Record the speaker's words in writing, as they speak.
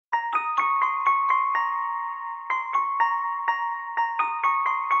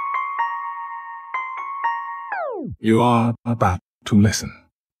You are about to listen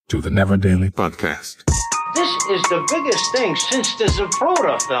to the NeverDaily podcast. This is the biggest thing since the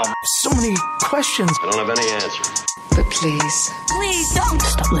Zapruder film. So many questions. I don't have any answers. But please don't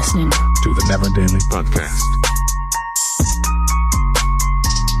stop listening to the NeverDaily podcast.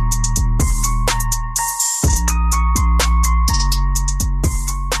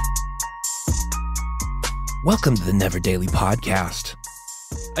 Welcome to the NeverDaily podcast.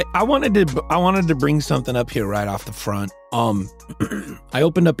 I wanted to bring something up here right off the front. I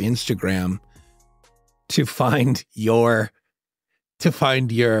opened up Instagram to find your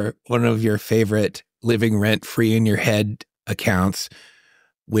one of your favorite living rent free in your head accounts,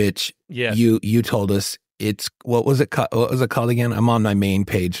 which you told us it's what was it called again? I'm on my main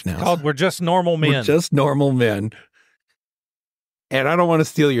page now. Called We're Just Normal Men. We're just normal men. And I don't want to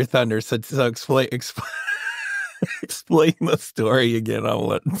steal your thunder, so explain explain the story again on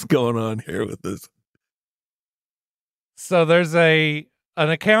what's going on here with this. So there's an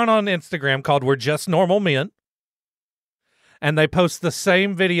account on Instagram called We're Just Normal Men, and they post the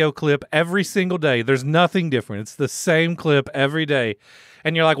same video clip every single day. There's nothing different. It's the same clip every day.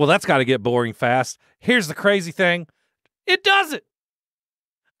 And you're like, well, that's got to get boring fast. Here's the crazy thing. It doesn't.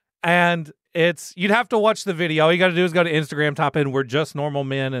 And you'd have to watch the video. All you got to do is go to Instagram, type in We're Just Normal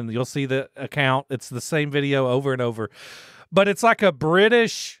Men, and you'll see the account. It's the same video over and over. But it's like a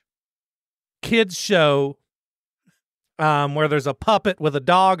British kids show where there's a puppet with a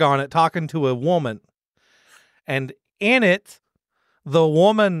dog on it talking to a woman. And in it, the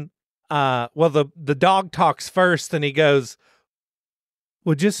woman, the dog talks first, and he goes,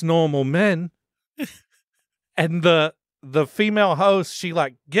 "We're just normal men." And the female host, she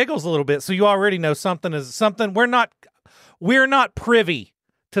like giggles a little bit, so you already know something is something. We're not privy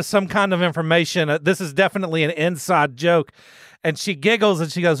to some kind of information. This is definitely an inside joke. And she giggles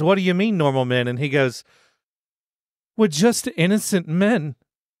and she goes, "What do you mean, normal men?" And he goes, "We're just innocent men."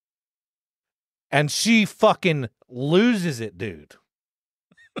 And she fucking loses it, dude.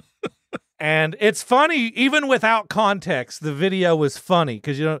 And it's funny, even without context, the video was funny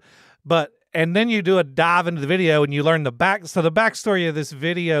because and then you do a dive into the video and you learn the backstory of this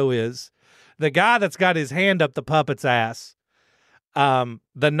video is the guy that's got his hand up the puppet's ass, the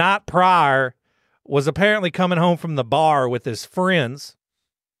night prior was apparently coming home from the bar with his friends,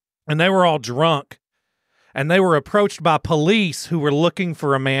 and they were all drunk, and they were approached by police who were looking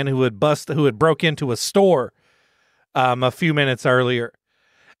for a man who had broke into a store a few minutes earlier.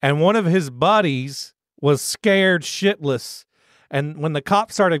 And one of his buddies was scared shitless. And when the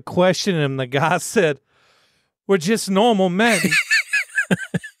cop started questioning him, the guy said, "We're just normal men."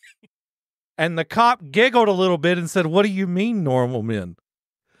 And the cop giggled a little bit and said, "What do you mean, normal men?"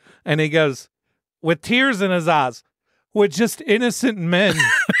 And he goes, with tears in his eyes, "We're just innocent men."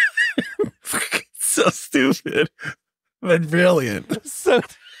 So stupid, but brilliant.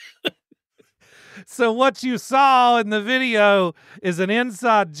 So what you saw in the video is an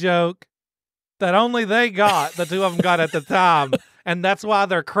inside joke that only they got, the two of them got at the time, and that's why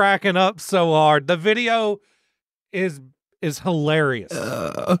they're cracking up so hard. The video is hilarious.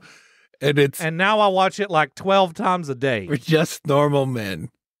 And now I watch it like 12 times a day. We're just normal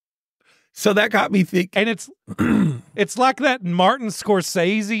men. So that got me thinking. And it's like that Martin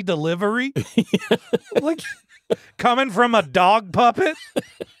Scorsese delivery. Like coming from a dog puppet.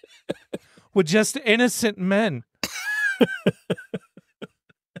 With just innocent men.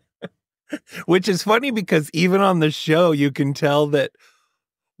 Which is funny because even on the show, you can tell that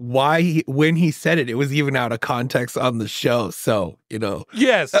when he said it was even out of context on the show. So,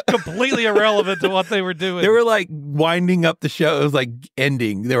 Yes, completely irrelevant to what they were doing. They were like winding up the show. It was like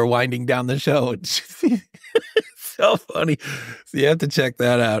ending. They were winding down the show. It's so funny. So you have to check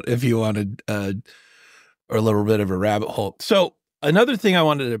that out if you wanted or a little bit of a rabbit hole. So another thing I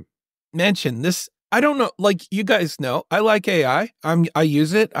wanted to mention this. I don't know, like you guys know, I like AI. I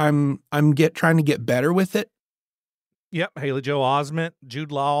use it. I'm trying to get better with it. Yep, Haley Joel Osment, Jude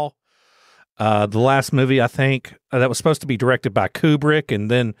Law. The last movie I think that was supposed to be directed by Kubrick,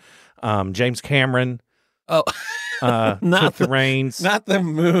 and then James Cameron. Oh, took the reins. Not the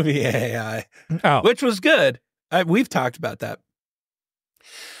movie AI, which was good. We've talked about that.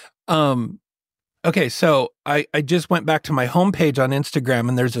 Okay, so I just went back to my homepage on Instagram,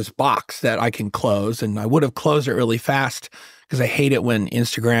 and there's this box that I can close, and I would have closed it really fast because I hate it when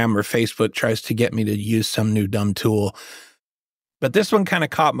Instagram or Facebook tries to get me to use some new dumb tool. But this one kind of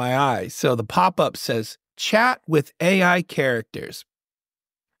caught my eye. So the pop-up says, "Chat with AI characters.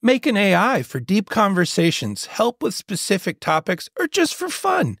 Make an AI for deep conversations, help with specific topics, or just for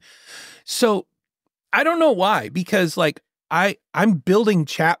fun." So I don't know why, because like I'm building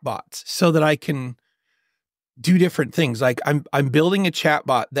chatbots so that I can do different things. Like I'm building a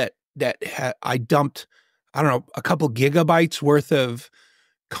chatbot that I dumped, I don't know, a couple gigabytes worth of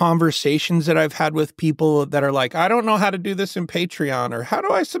conversations that I've had with people that are like, I don't know how to do this in Patreon, or how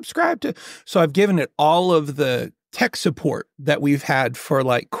do I subscribe to? So I've given it all of the tech support that we've had for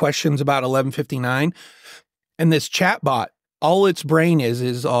like questions about 1159. And this chatbot, all its brain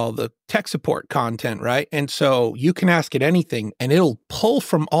is all the tech support content, right? And so you can ask it anything and it'll pull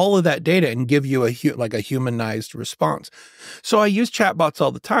from all of that data and give you a humanized response. So I use chatbots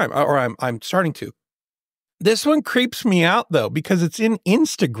all the time, or I'm starting to. This one creeps me out though, because it's in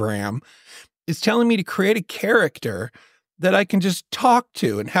Instagram. It's telling me to create a character that I can just talk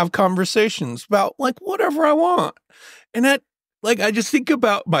to and have conversations about like whatever I want. And that, like, I just think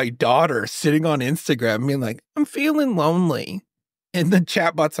about my daughter sitting on Instagram being like, I'm feeling lonely. And the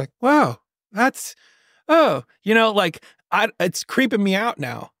chatbot's like, wow, that's, like, it's creeping me out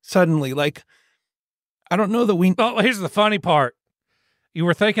now suddenly. Like, I don't know that we. Oh, here's the funny part. You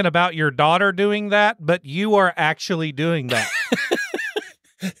were thinking about your daughter doing that, but you are actually doing that.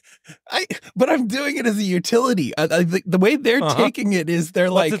 But I'm doing it as a utility. The way they're taking it is they're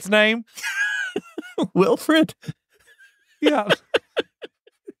like. What's its name? Wilfred. Yeah.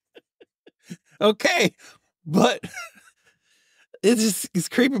 Okay. But it's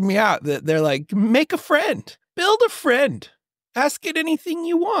creeping me out that they're like, make a friend, build a friend, ask it anything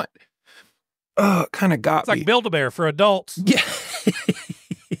you want. Oh, it kind of got me. It's like Build-A-Bear for adults. Yeah.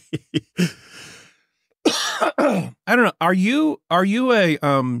 I don't know. Are you a,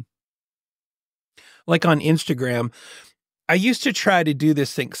 like on Instagram, I used to try to do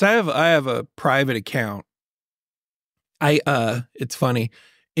this thing because I have a private account. It's funny.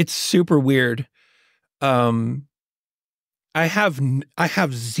 It's super weird. I have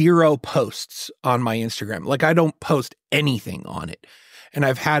 0 posts on my Instagram. Like I don't post anything on it. And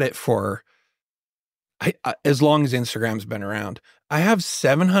I've had it for as long as Instagram's been around. I have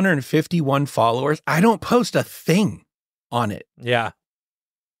 751 followers. I don't post a thing on it. Yeah.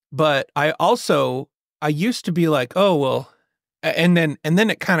 But I used to be like, oh, well, and then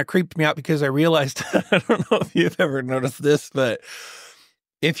it kind of creeped me out because I realized, I don't know if you've ever noticed this, but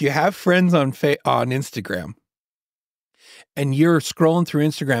if you have friends on Instagram and you're scrolling through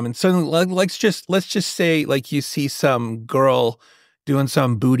Instagram and suddenly let's just say like you see some girl doing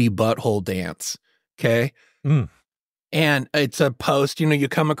some booty butthole dance. Okay. Mm. And it's a post, you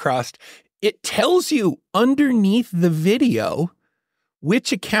come across, it tells you underneath the video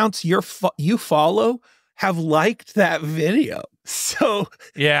which accounts you follow have liked that video. So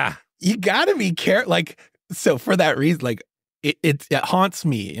yeah, you gotta be careful. Like, so for that reason, like it haunts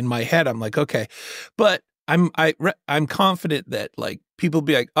me in my head. I'm like, okay, but I'm confident that like people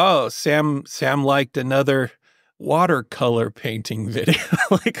be like, oh, Sam liked another watercolor painting video.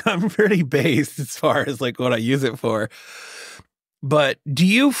 Like I'm pretty based as far as like what I use it for. But do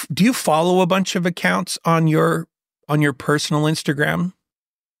you follow a bunch of accounts on your personal Instagram?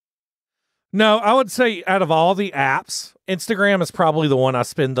 No, I would say out of all the apps, Instagram is probably the one I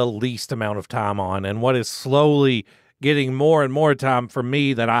spend the least amount of time on, and what is slowly getting more and more time for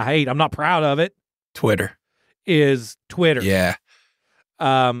me that I hate, I'm not proud of it. Twitter. Is Twitter. Yeah.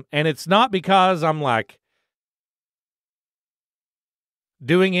 And it's not because I'm like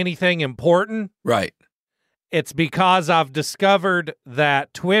doing anything important. Right. It's because I've discovered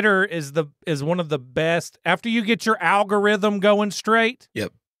that Twitter is one of the best after you get your algorithm going straight.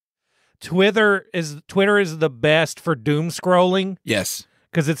 Yep. Twitter is the best for doom scrolling. Yes.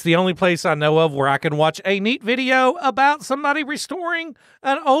 Because it's the only place I know of where I can watch a neat video about somebody restoring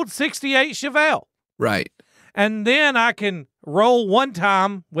an old 68 Chevelle. Right. And then I can roll one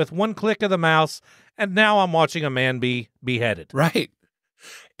time with one click of the mouse, and now I'm watching a man be beheaded. Right.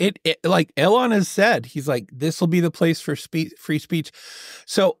 It like Elon has said, he's like, this will be the place for free speech.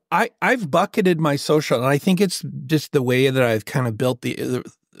 So I've bucketed my social, and I think it's just the way that I've kind of built the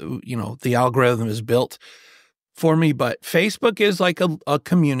algorithm is built for me. But Facebook is like a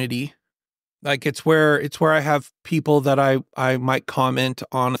community. Like it's where I have people that I might comment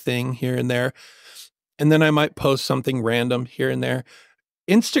on a thing here and there. And then I might post something random here and there.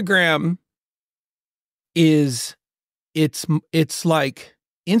 Instagram is, it's like,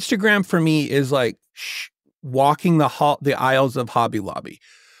 Instagram for me is like walking the aisles of Hobby Lobby,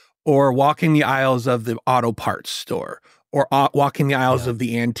 or walking the aisles of the auto parts store, or walking the aisles of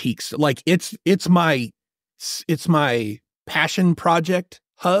the antiques. Like it's my passion project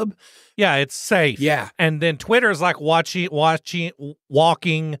hub. Yeah, it's safe. Yeah. And then Twitter is like walking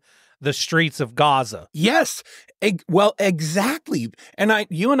the streets of Gaza. Yes. Well, exactly. And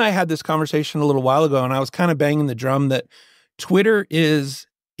you and I had this conversation a little while ago, and I was kind of banging the drum that Twitter is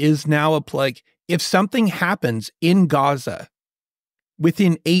now if something happens in Gaza,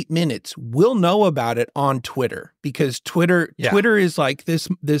 within 8 minutes, we'll know about it on Twitter, because Twitter is like this,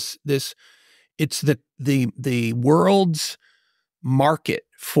 it's the world's market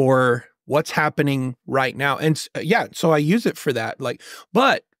for what's happening right now. And so I use it for that.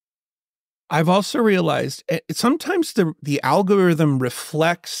 But I've also realized sometimes the algorithm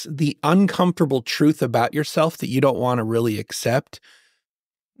reflects the uncomfortable truth about yourself that you don't want to really accept.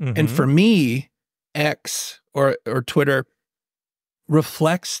 Mm-hmm. And for me, X or Twitter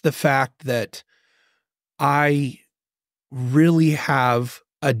reflects the fact that I really have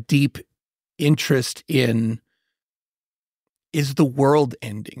a deep interest in, is the world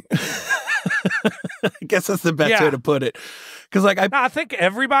ending? I guess that's the best way to put it. Because I think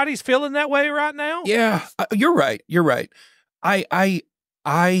everybody's feeling that way right now. Yeah, you're right. I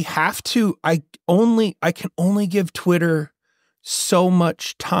have to. I can only give Twitter so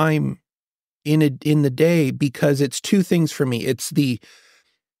much time in the day, because it's two things for me. It's the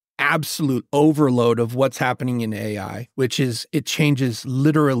absolute overload of what's happening in AI, which is, it changes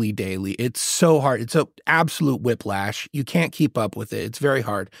literally daily. It's so hard. It's an absolute whiplash. You can't keep up with it. It's very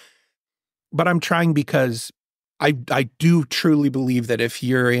hard. But I'm trying, because I do truly believe that if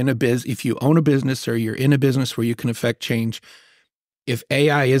you own a business, or you're in a business where you can affect change, if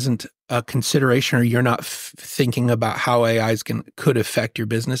AI isn't a consideration, or you're not thinking about how AI could affect your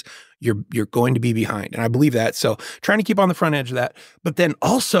business, you're going to be behind. And I believe that. So trying to keep on the front edge of that. But then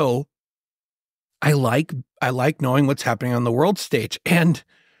also, I like knowing what's happening on the world stage. And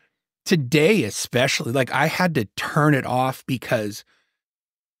today especially, I had to turn it off, because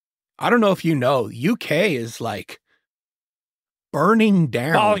I don't know if you know, UK is burning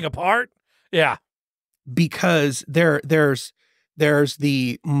down. Falling apart? Yeah. Because there's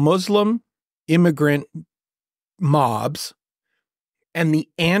the Muslim immigrant mobs and the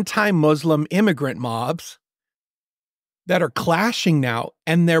anti-Muslim immigrant mobs that are clashing now.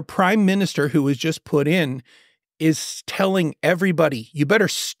 And their prime minister, who was just put in, is telling everybody, you better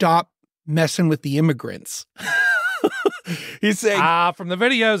stop messing with the immigrants. He's saying, from the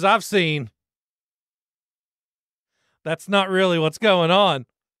videos I've seen, that's not really what's going on.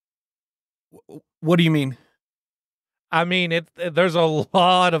 What do you mean? I mean, there's a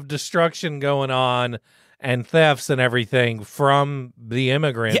lot of destruction going on and thefts and everything from the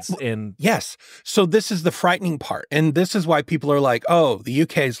immigrants. Yes. So this is the frightening part. And this is why people are like, oh, the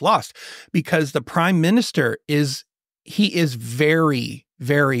UK is lost, because the prime minister is very,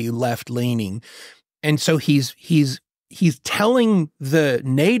 very left leaning. And so he's telling the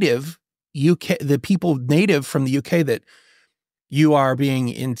people native from the UK, that you are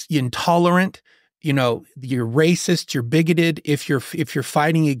being intolerant, you're racist, you're bigoted if you're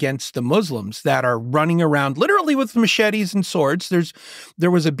fighting against the Muslims that are running around literally with machetes and swords.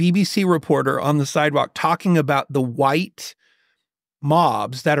 There was a BBC reporter on the sidewalk talking about the white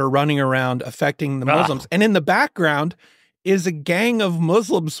mobs that are running around affecting the Muslims. And in the background is a gang of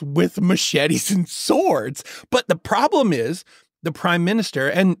Muslims with machetes and swords. But the problem is the prime minister,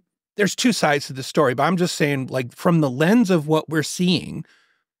 and there's two sides to the story, but I'm just saying, from the lens of what we're seeing,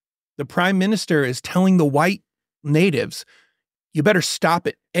 the prime minister is telling the white natives, you better stop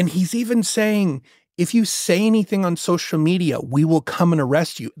it. And he's even saying, if you say anything on social media, we will come and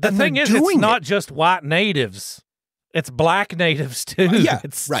arrest you. The thing is, it's not just white natives. It's black natives too.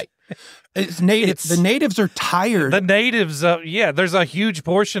 Right. It's natives. The natives are tired. The natives, there's a huge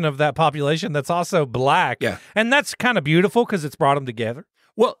portion of that population that's also black. Yeah. And that's kind of beautiful, because it's brought them together.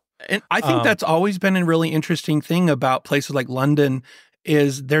 Well, and I think that's always been a really interesting thing about places like London,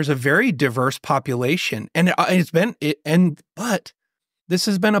 is there's a very diverse population. And but this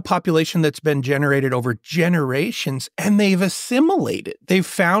has been a population that's been generated over generations, and they've assimilated. They've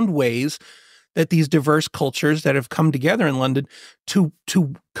found ways that these diverse cultures that have come together in London to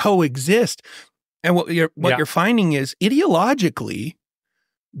coexist. And what you're finding is, ideologically,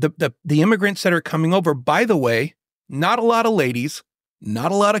 the immigrants that are coming over, by the way, not a lot of ladies,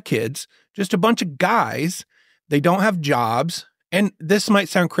 not a lot of kids, just a bunch of guys. They don't have jobs. And this might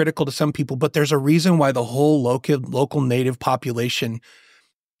sound critical to some people, but there's a reason why the whole local native population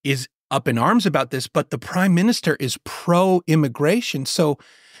is up in arms about this. But the prime minister is pro-immigration. So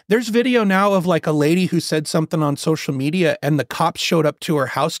there's video now of a lady who said something on social media, and the cops showed up to her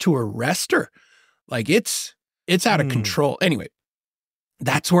house to arrest her. It's out of control. Anyway,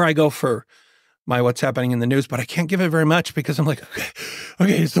 that's where I go for my what's happening in the news, but I can't give it very much, because I'm like,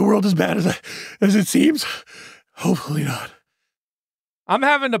 okay, is the world as bad as it seems? Hopefully not. I'm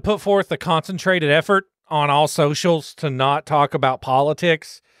having to put forth a concentrated effort on all socials to not talk about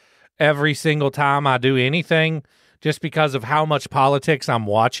politics every single time I do anything, just because of how much politics I'm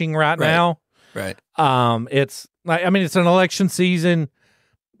watching right now. Right. It's like, I mean, it's an election season.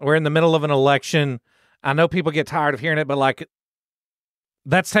 We're in the middle of an election. I know people get tired of hearing it, but like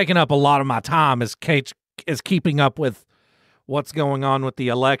that's taking up a lot of my time is keeping up with what's going on with the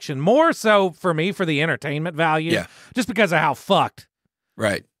election. More so for me, for the entertainment value. Yeah. Just because of how fucked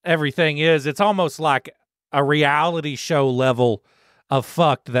Right. everything is. It's almost like a reality show level of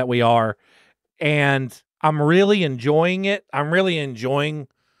fucked that we are. And I'm really enjoying it. I'm really enjoying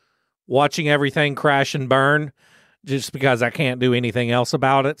watching everything crash and burn just because I can't do anything else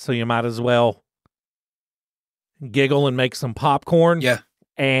about it. So you might as well giggle and make some popcorn. Yeah.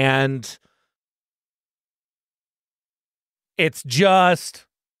 And it's just,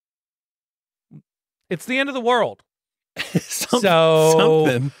 it's the end of the world.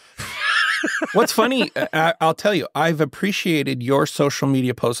 Something. What's funny, I'll tell you, I've appreciated your social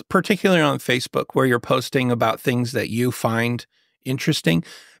media posts, particularly on Facebook, where you're posting about things that you find interesting,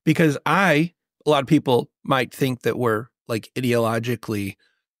 because a lot of people might think that we're like ideologically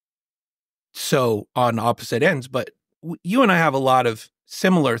so on opposite ends, but you and I have a lot of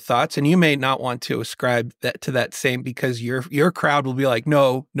similar thoughts, and you may not want to ascribe that to that same, because your crowd will be like,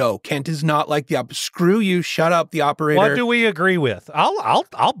 no, Kent is not like the screw you, shut up, the operator. What do we agree with? I'll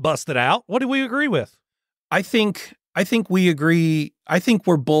bust it out. What do we agree with? I think we agree. I think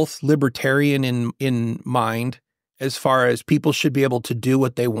we're both libertarian in mind as far as people should be able to do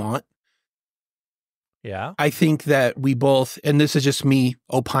what they want. Yeah. I think that we both, and this is just me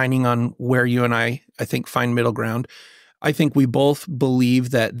opining on where you and I think find middle ground. I think we both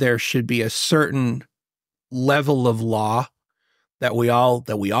believe that there should be a certain level of law that we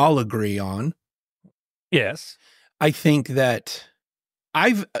all agree on. Yes. I think that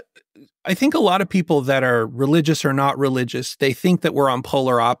I think a lot of people that are religious or not religious, they think that we're on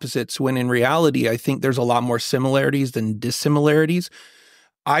polar opposites, when in reality, I think there's a lot more similarities than dissimilarities.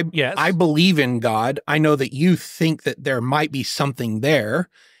 I believe in God. I know that you think that there might be something there.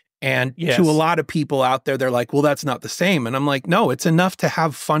 And to a lot of people out there, they're like, well, that's not the same. And I'm like, no, it's enough to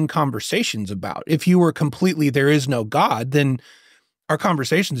have fun conversations about. If you were completely, there is no God, then our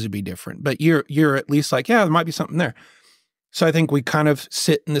conversations would be different. But you're at least like, yeah, there might be something there. So I think we kind of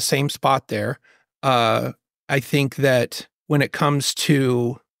sit in the same spot there. I think that when it comes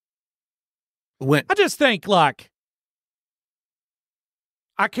to I just think like,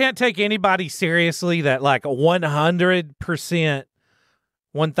 I can't take anybody seriously that like 100%,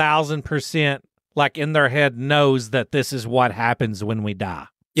 1000%, like in their head knows that this is what happens when we die.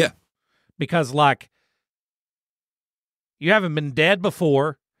 Yeah. Because like, you haven't been dead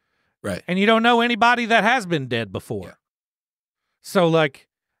before. Right. And you don't know anybody that has been dead before. Yeah. So like,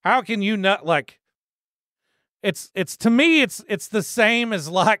 how can you not like, it's to me, it's the same as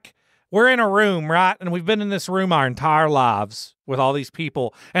like, we're in a room, right? And we've been in this room our entire lives with all these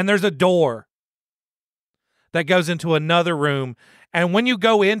people. And there's a door that goes into another room. And when you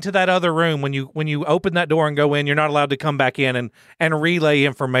go into that other room, when you open that door and go in, you're not allowed to come back in and relay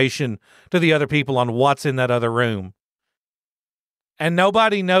information to the other people on what's in that other room. And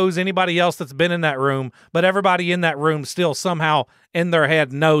nobody knows anybody else that's been in that room, but everybody in that room still somehow in their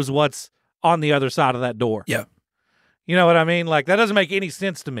head knows what's on the other side of that door. Yeah. You know what I mean? Like, that doesn't make any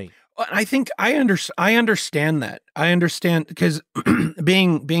sense to me. I think I understand that. I understand because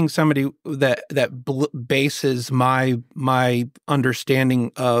being somebody that bases my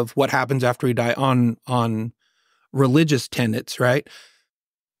understanding of what happens after we die on religious tenets, right?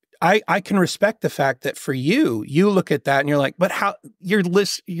 I can respect the fact that for you look at that and you're like, but how you're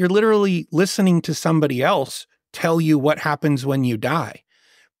literally listening to somebody else tell you what happens when you die.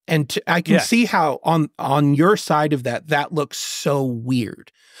 And I can see how on your side of that looks so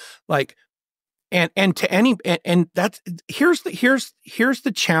weird. Like, and to any, and that's, here's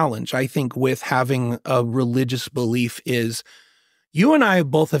the challenge, I think, with having a religious belief is you and I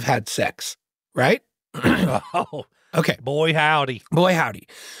both have had sex, right? Oh, okay. Boy, howdy.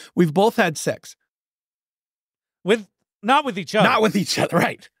 We've both had sex. Not with each other. Not with each other,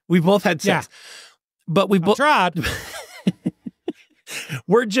 right. We've both had sex. Yeah. But we both tried.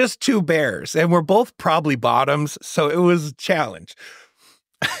 We're just two bears, and we're both probably bottoms, so it was a challenge.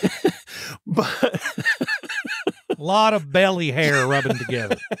 But a lot of belly hair rubbing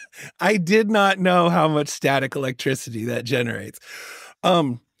together. I did not know how much static electricity that generates.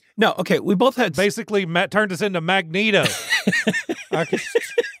 No, okay, we both had basically turned us into Magneto.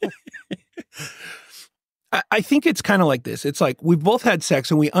 I think it's kind of like this. It's like we've both had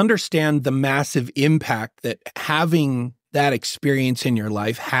sex, and we understand the massive impact that having that experience in your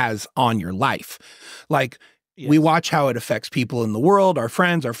life has on your life. Like, we watch how it affects people in the world, our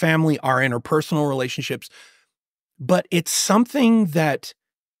friends, our family, our interpersonal relationships. But it's something that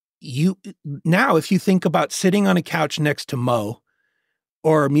now if you think about sitting on a couch next to Mo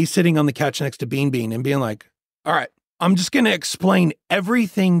or me sitting on the couch next to Bean Bean and being like, all right, I'm just going to explain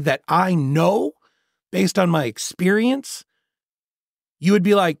everything that I know based on my experience, you would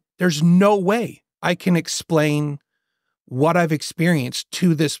be like, there's no way I can explain what I've experienced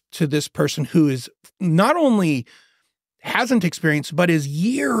to this person who is not only hasn't experienced, but is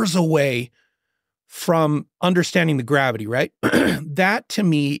years away from understanding the gravity, right? That to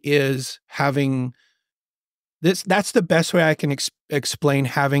me is having this. That's the best way I can explain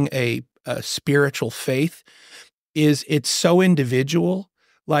having a spiritual faith. Is it's so individual.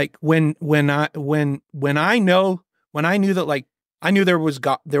 Like when I knew that, like, I knew there was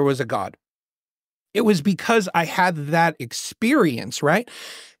a God. It was because I had that experience, right?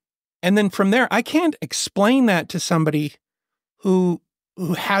 And then from there, I can't explain that to somebody who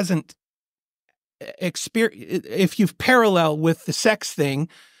hasn't experienced. If you've parallel with the sex thing,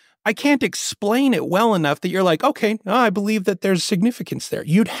 I can't explain it well enough that you're like, okay, no, I believe that there's significance there.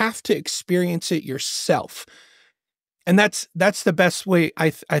 You'd have to experience it yourself. And that's the best way I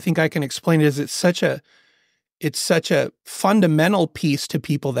think I can explain it. Is it's such a fundamental piece to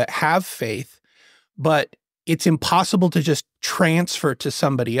people that have faith, but it's impossible to just transfer to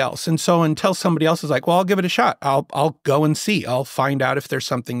somebody else. And so until somebody else is like, well, I'll give it a shot. I'll go and see. I'll find out if there's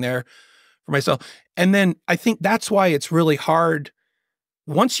something there for myself. And then I think that's why it's really hard.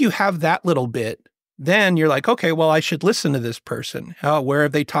 Once you have that little bit, then you're like, okay, well, I should listen to this person. Oh, where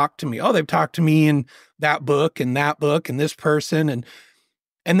have they talked to me? Oh, they've talked to me in that book and this person. And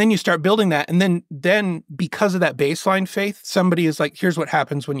then you start building that. And then because of that baseline faith, somebody is like, here's what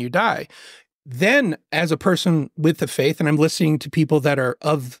happens when you die. Then as a person with the faith, and I'm listening to people that are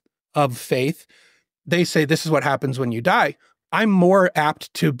of faith, they say, this is what happens when you die. I'm more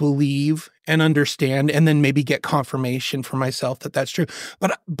apt to believe and understand and then maybe get confirmation for myself that that's true.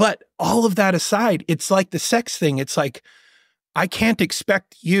 But all of that aside, it's like the sex thing. It's like, I can't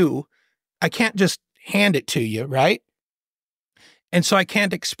expect you. I can't just hand it to you, right? And so I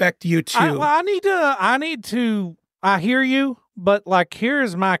can't expect you to. I hear you, but like,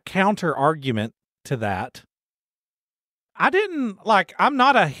 here's my counter argument to that. I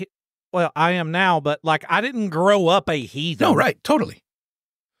am now, but like, I didn't grow up a heathen. No, right. Totally.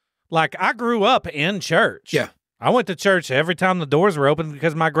 Like, I grew up in church. Yeah. I went to church every time the doors were open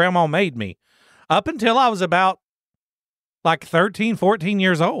because my grandma made me, up until I was about like 13, 14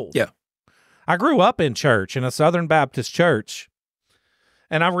 years old. Yeah. I grew up in church, in a Southern Baptist church.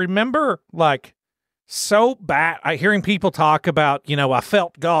 And I remember like so bad, hearing people talk about, I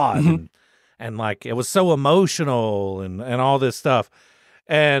felt God and like, it was so emotional and all this stuff.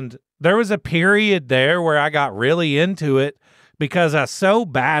 And there was a period there where I got really into it because I so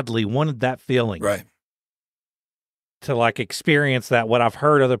badly wanted that feeling. Right. To like experience that, what I've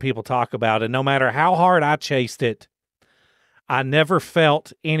heard other people talk about. And no matter how hard I chased it, I never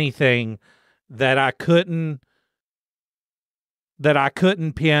felt anything that I couldn't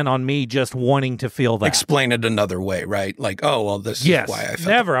pin on me just wanting to feel that. Explain it another way, right? Like, oh, well, this is why I felt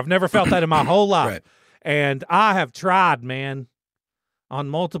never. I've never felt that in my whole life. Right. And I have tried, man, on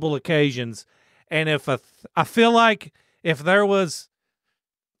multiple occasions. And I feel like if there was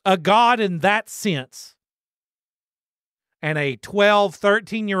a God in that sense, and a 12,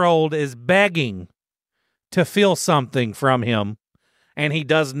 13-year-old is begging to feel something from him, and he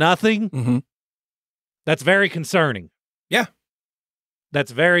does nothing, that's very concerning. Yeah.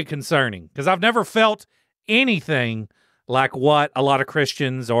 That's very concerning, because I've never felt anything like what a lot of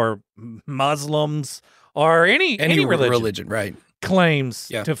Christians or Muslims or any religion right, claims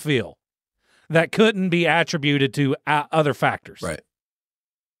to feel that couldn't be attributed to other factors. Right.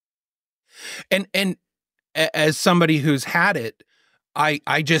 And as somebody who's had it,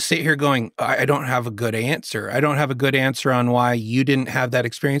 I just sit here going, I don't have a good answer. I don't have a good answer on why you didn't have that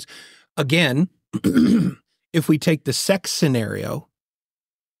experience. Again, if we take the sex scenario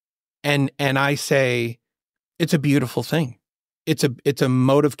and I say, it's a beautiful thing. It's a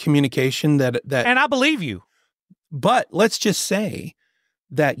mode of communication that and I believe you. But let's just say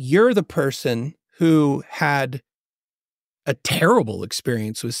that you're the person who had a terrible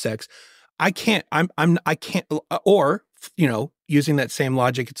experience with sex. I can't, or, using that same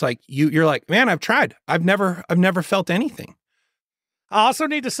logic, it's like, you're like, man, I've tried. I've never felt anything. I also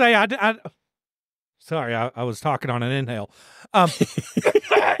need to say, sorry, I was talking on an inhale.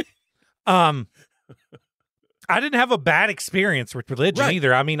 I didn't have a bad experience with religion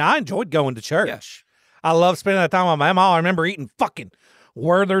either. I mean, I enjoyed going to church. Yeah. I love spending that time with my mom. I remember eating fucking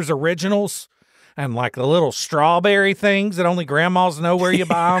Werther's Originals and like the little strawberry things that only grandmas know where you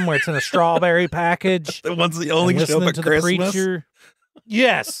buy them, where it's in a strawberry package. The ones that only show up at Christmas. Preacher.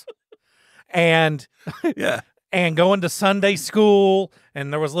 Yes. And Yeah. and going to Sunday school,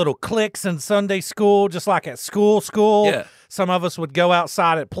 and there was little cliques in Sunday school, just like at school. Yeah. Some of us would go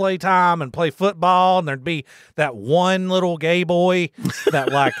outside at playtime and play football, and there'd be that one little gay boy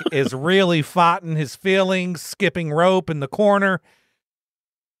that like is really fighting his feelings, skipping rope in the corner.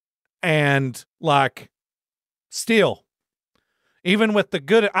 And like, still, even with the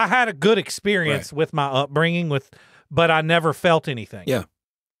good, I had a good experience with my upbringing but I never felt anything. Yeah.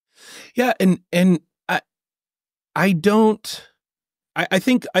 Yeah. And I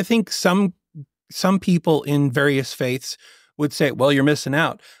think some people in various faiths would say, well, you're missing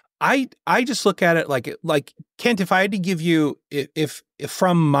out. I just look at it like Kent, if I had to give you, if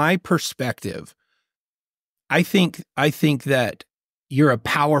from my perspective, I think that you're a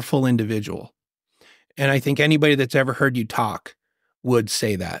powerful individual. And I think anybody that's ever heard you talk would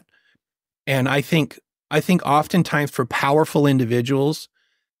say that. And I think oftentimes for powerful individuals,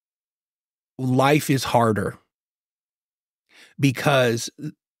 life is harder because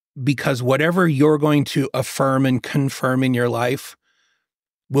whatever you're going to affirm and confirm in your life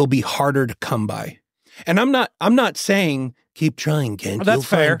will be harder to come by. And I'm not saying keep trying, Kent. That's you'll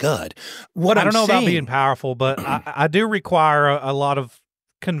fair. find God. What I don't know saying, about being powerful, but I do require a lot of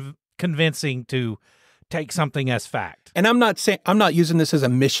convincing to take something as fact. And I'm not using this as a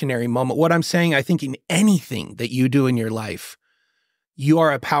missionary moment. What I'm saying, I think in anything that you do in your life, you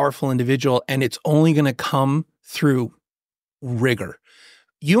are a powerful individual, and it's only going to come through rigor.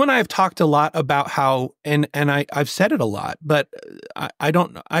 You and I have talked a lot about how, and I've said it a lot, but I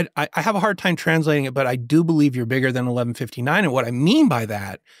have a hard time translating it, but I do believe you're bigger than 1159. And what I mean by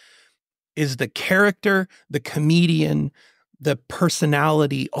that is the character, the comedian, the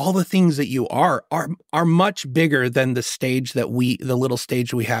personality, all the things that you are much bigger than the little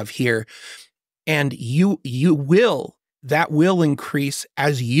stage we have here. And that will increase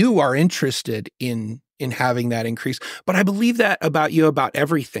as you are interested in having that increase. But I believe that about you, about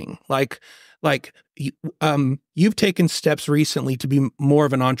everything. You've taken steps recently to be more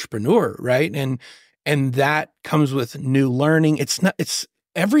of an entrepreneur, right? And that comes with new learning. It's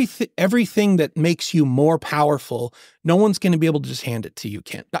everything that makes you more powerful. No one's going to be able to just hand it to you,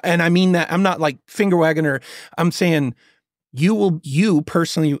 Kent. And I mean that, I'm not like finger wagging, or I'm saying you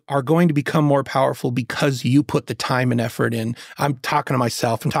personally are going to become more powerful because you put the time and effort in. I'm talking to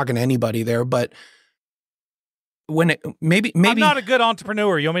myself, I'm talking to anybody there, but when maybe I'm not a good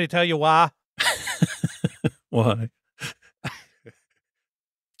entrepreneur. You want me to tell you why? Why?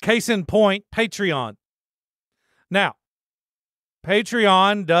 Case in point, Patreon. Now,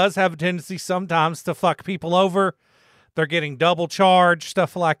 Patreon does have a tendency sometimes to fuck people over. They're getting double charged,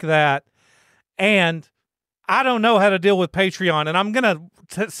 stuff like that. And I don't know how to deal with Patreon. And I'm going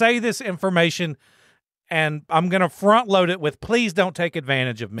to say this information, and I'm going to front load it with, please don't take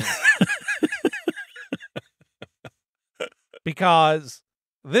advantage of me. Because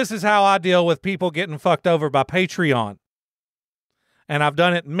this is how I deal with people getting fucked over by Patreon. And I've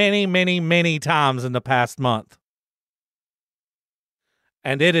done it many, many, many times in the past month.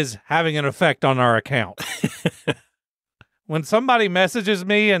 And it is having an effect on our account. When somebody messages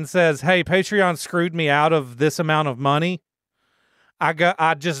me and says, hey, Patreon screwed me out of this amount of money,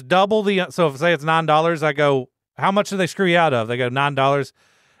 I just double so if say it's $9, I go, how much do they screw you out of? They go $9.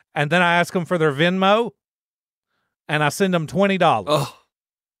 And then I ask them for their Venmo, and I send them $20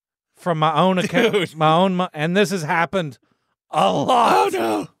 from my own account, dude. And this has happened a lot. Oh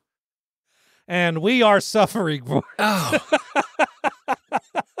no. And we are suffering for it.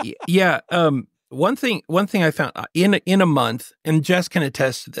 Yeah. One thing I found in a month, and Jess can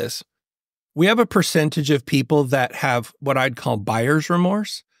attest to this, we have a percentage of people that have what I'd call buyer's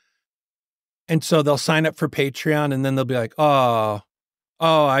remorse. And so they'll sign up for Patreon, and then they'll be like, oh,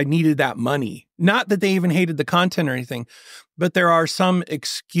 I needed that money. Not that they even hated the content or anything, but there are some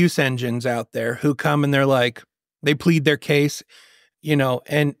excuse engines out there who come and they're like, they plead their case,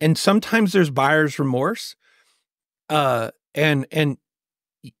 and sometimes there's buyer's remorse. And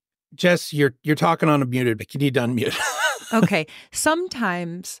Jess, you're talking on a muted, but you need to unmute. Okay.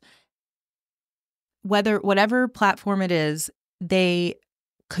 Sometimes whatever platform it is, they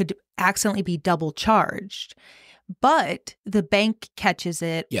could accidentally be double charged, but the bank catches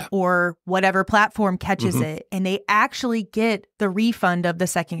it or whatever platform catches it, and they actually get the refund of the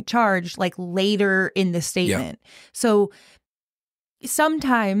second charge like later in the statement. Yeah. So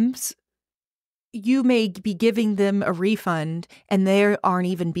sometimes you may be giving them a refund and they aren't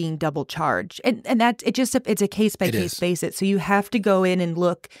even being double charged. And that it's a case by case basis. So you have to go in and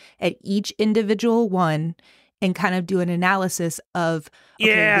look at each individual one and kind of do an analysis of,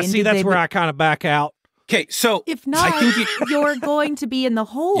 that's where I kind of back out. Okay, so if not, I think you're going to be in the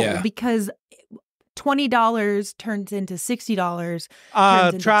hole Yeah. because $20 turns into $60,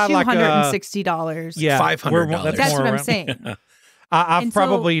 turns into Try like $260. Yeah, $500. That's more what I'm around- saying. I've And so-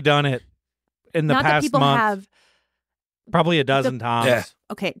 probably done it in the Not that past people month, have. probably a dozen times. Yeah.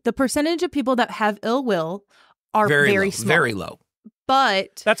 Okay, the percentage of people that have ill will are very very low, small. very low.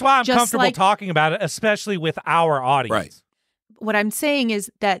 But That's why I'm just comfortable like- talking about it, especially with our audience. Right. what I'm saying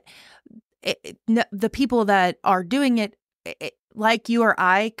is that the people that are doing it, like you or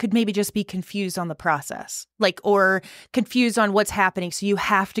I, could maybe just be confused on the process, or confused on what's happening. So you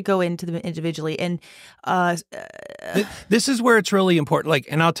have to go into them individually. And This is where it's really important.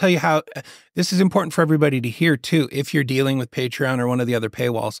 And I'll tell you how this is important for everybody to hear too. If you're dealing with Patreon or one of the other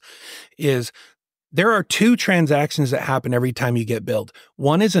paywalls, is there are 2 transactions that happen every time you get billed.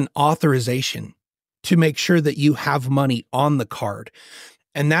 One is an authorization to make sure that you have money on the card.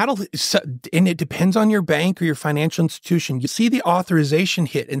 And and it depends on your bank or your financial institution. You see the authorization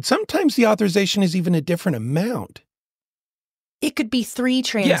hit, and sometimes the authorization is even a different amount. it could be 3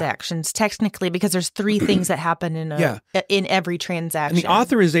 transactions technically, because there's 3 things that happen in every transaction. And the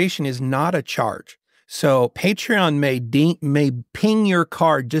authorization is not a charge. So Patreon may ping your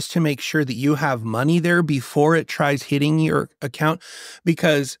card just to make sure that you have money there before it tries hitting your account,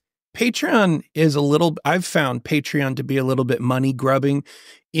 because Patreon is I've found Patreon to be a little bit money grubbing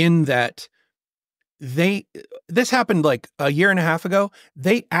in that this happened like a year and a half ago.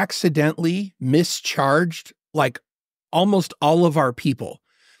 They accidentally mischarged almost all of our people.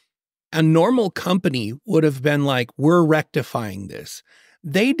 A normal company would have been like, we're rectifying this.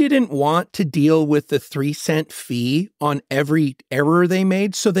 They didn't want to deal with the 3-cent fee on every error they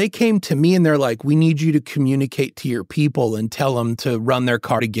made. So they came to me and they're like, we need you to communicate to your people and tell them to run their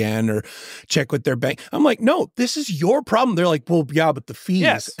card again or check with their bank. I'm like, no, this is your problem. They're like, well, yeah, but the fees.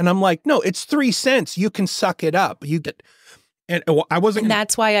 Yes. And I'm like, no, it's 3 cents. You can suck it up. And I wasn't. And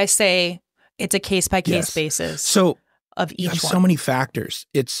that's why I say it's a case-by-case basis. So of each you have one. so many factors.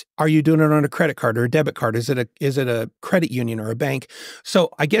 Are you doing it on a credit card or a debit card? Is it a credit union or a bank? So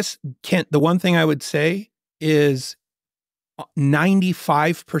I guess, Kent, the one thing I would say is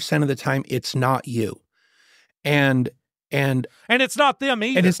 95% of the time it's not you. And it's not them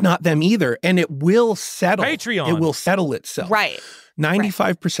either. And it's not them either. And it will settle. Patreon. It will settle itself. Right.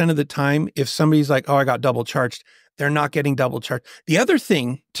 95% of the time, if somebody's like, oh, I got double charged, they're not getting double charged. The other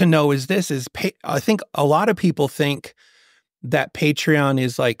thing to know is I think a lot of people think that Patreon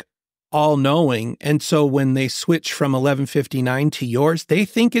is all knowing. And so when they switch from $11.59 to yours, they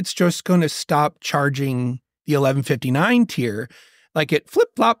think it's just going to stop charging the $11.59 tier. It flip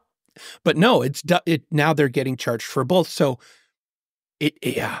flop. But no, now they're getting charged for both. So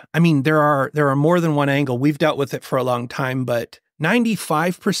there are more than one angle. We've dealt with it for a long time, but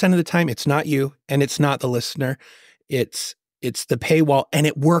 95% of the time it's not you and it's not the listener. It's the paywall, and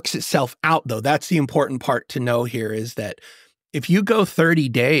it works itself out though. That's the important part to know here, is that if you go 30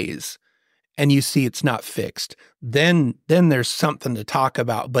 days and you see it's not fixed, then there's something to talk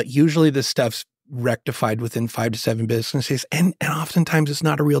about. But usually this stuff's rectified within 5 to 7 business days. And oftentimes it's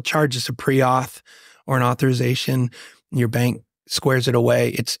not a real charge. It's a pre-auth or an authorization. Your bank squares it away.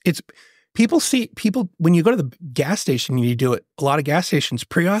 It's people when you go to the gas station and you do it, a lot of gas stations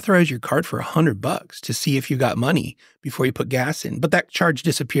pre-authorize your card for $100 to see if you got money before you put gas in, but that charge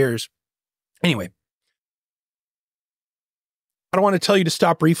disappears. Anyway, I don't want to tell you to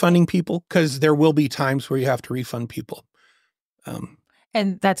stop refunding people, because there will be times where you have to refund people.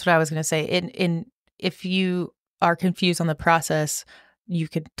 And that's what I was going to say. If you are confused on the process, you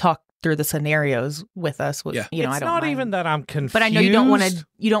could talk through the scenarios with us. Yeah. I don't not mind. even that I'm confused. But I know you don't want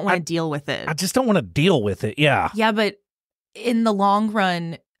to deal with it. I just don't want to deal with it. Yeah. Yeah, but in the long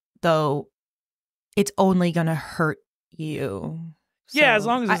run, though, it's only going to hurt you. Yeah, So, as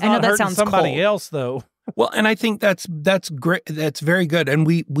long as it's I know not that hurting sounds somebody cold. else, though. Well, and I think that's great. That's very good. And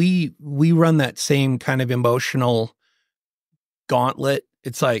we run that same kind of emotional gauntlet.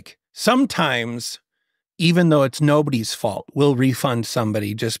 It's like sometimes, even though it's nobody's fault, we'll refund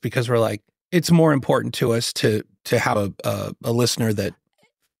somebody just because we're like, it's more important to us to have a listener that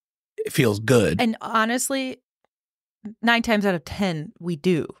feels good. And honestly, 9 times out of 10, we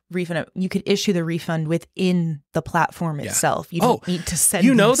do refund it. You could issue the refund within the platform itself. You don't need to send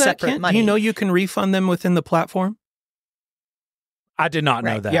them separate Kent? money. Do you know you can refund them within the platform? I did not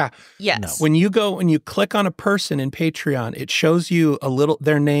know that. Yeah. Yes. No. When you click on a person in Patreon, it shows you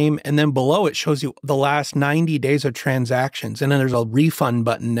their name, and then below it shows you the last 90 days of transactions. And then there's a refund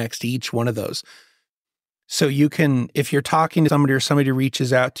button next to each one of those. So you can, if you're talking to somebody or somebody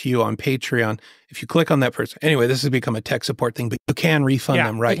reaches out to you on Patreon, if you click on that person, anyway, this has become a tech support thing, but you can refund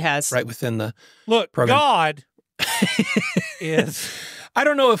them right within the program. God is... I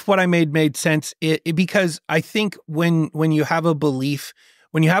don't know if what I made sense because I think when you have a belief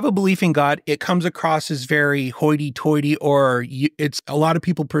in God, it comes across as very hoity-toity, or it's a lot of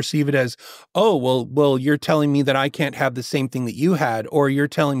people perceive it as, oh, well, you're telling me that I can't have the same thing that you had, or you're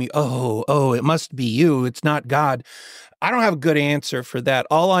telling me, oh, it must be you, it's not God. I don't have a good answer for that.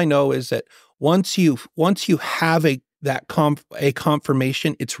 All I know is that once you have a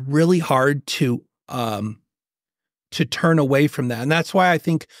confirmation, it's really hard to turn away from that. And that's why I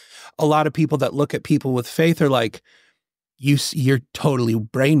think a lot of people that look at people with faith are like, you're totally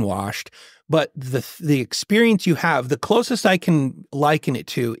brainwashed. But the experience you have, the closest I can liken it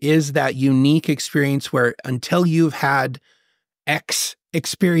to is that unique experience where until you've had X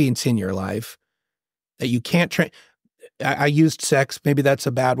experience in your life that you can't I used sex, maybe that's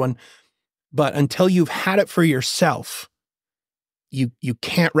a bad one, but until you've had it for yourself, you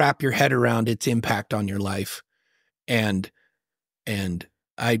can't wrap your head around its impact on your life. And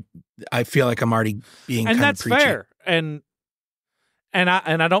I feel like I'm already being and kind that's of preachy. fair. And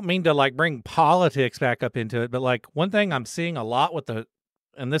I don't mean to like bring politics back up into it, but like one thing I'm seeing a lot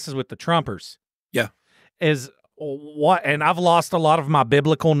and this is with the Trumpers. Yeah. Is and I've lost a lot of my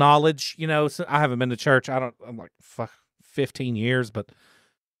biblical knowledge, so I haven't been to church. I'm like 15 years, but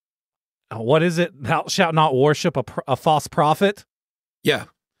what is it? Thou shalt not worship a false prophet. Yeah.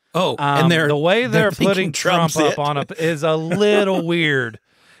 Oh, and the way they're putting Trump's Trump up on it is a little weird.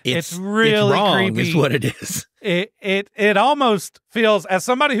 It's really wrong, creepy. Is what it is. It almost feels, as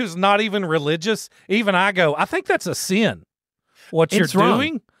somebody who's not even religious, even I go, I think that's a sin. What you're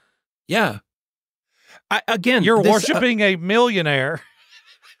doing? Yeah. You're worshiping a millionaire.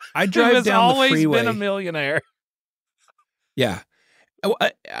 I drive down the freeway. Who has always been a millionaire. Yeah.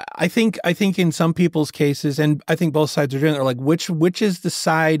 I think in some people's cases, and I think both sides are doing it, they're like, which is the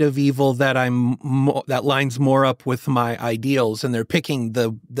side of evil that that lines more up with my ideals, and they're picking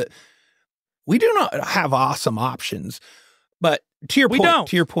the. We do not have awesome options, but to your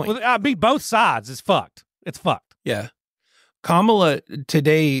point, Well, I mean, both sides is fucked. It's fucked. Yeah, Kamala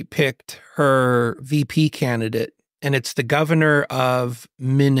today picked her VP candidate, and it's the governor of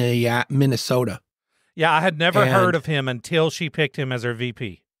Minnesota. Yeah, I had never heard of him until she picked him as her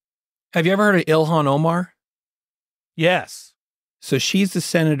VP. Have you ever heard of Ilhan Omar? Yes. So she's the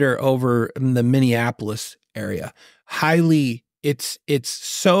senator over in the Minneapolis area. It's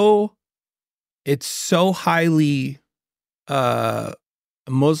so highly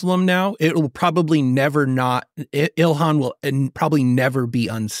Muslim now. It will probably Ilhan will probably never be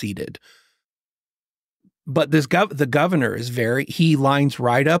unseated. But the governor is he lines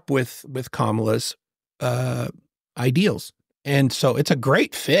right up with Kamala's ideals. And so it's a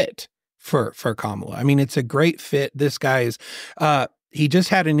great fit for Kamala. I mean, it's a great fit. This guy is, he just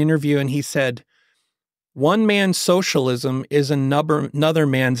had an interview and he said, one man's socialism is another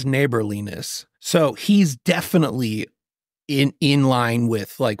man's neighborliness. So he's definitely in line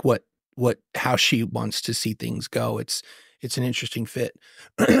with like how she wants to see things go. It's an interesting fit.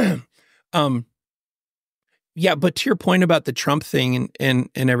 Yeah, but to your point about the Trump thing and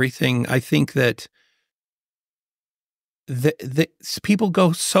everything, I think that the people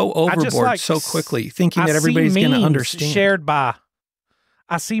go so overboard so quickly, thinking that everybody's going to understand.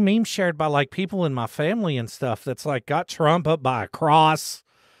 I see memes shared by like people in my family and stuff that's like got Trump up by a cross.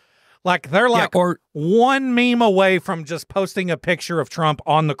 Like they're like one meme away from just posting a picture of Trump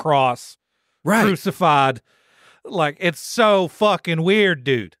on the cross, crucified. Like it's so fucking weird,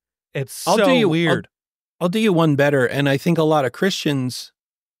 dude. It's so weird. I'll do you one better, and I think a lot of Christians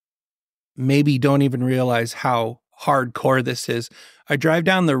maybe don't even realize how hardcore this is. I drive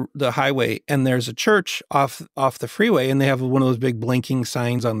down the highway, and there's a church off the freeway, and they have one of those big blinking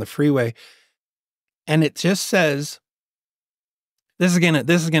signs on the freeway, and it just says, this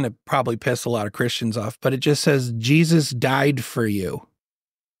is gonna probably piss a lot of Christians off, but it just says, Jesus died for you.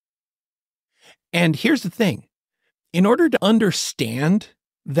 And here's the thing. In order to understand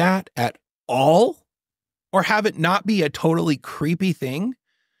that at all, or have it not be a totally creepy thing,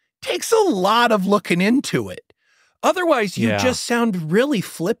 takes a lot of looking into it. Otherwise, you just sound really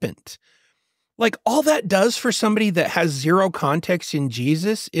flippant. Like all that does for somebody that has zero context in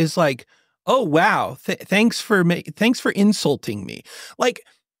Jesus is like, oh wow, thanks for insulting me. Like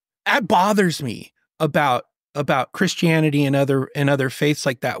that bothers me about Christianity and other faiths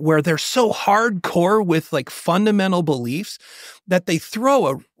like that, where they're so hardcore with like fundamental beliefs that they throw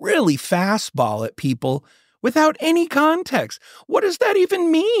a really fastball at people without any context. What does that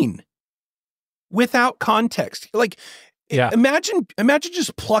even mean? without context. Like, Yeah. imagine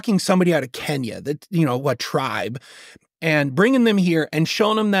just plucking somebody out of Kenya, that, you know, a tribe, and bringing them here and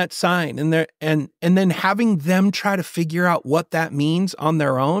showing them that sign, and then having them try to figure out what that means on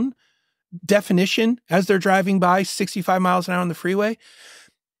their own definition as they're driving by 65 miles an hour on the freeway.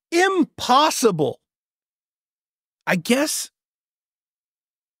 Impossible. I guess.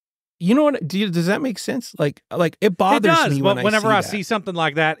 You know what? Does that make sense? Like it bothers me when whenever I see see something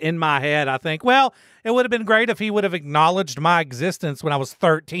like that in my head, I think, well, it would have been great if he would have acknowledged my existence when I was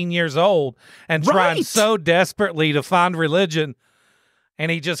 13 years old and trying so desperately to find religion,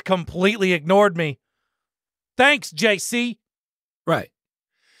 and he just completely ignored me. Thanks, JC. Right.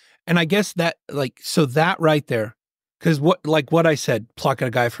 And I guess that, like, so that right there, because what I said, plucking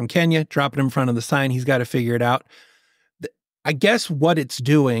a guy from Kenya, drop it in front of the sign, he's got to figure it out. I guess what it's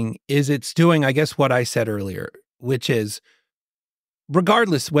doing, I guess, what I said earlier, which is,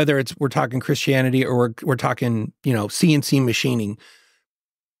 regardless whether we're talking Christianity or we're talking, you know, CNC machining,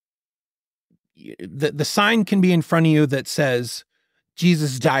 the sign can be in front of you that says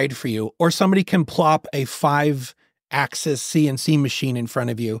Jesus died for you, or somebody can plop a 5-axis CNC machine in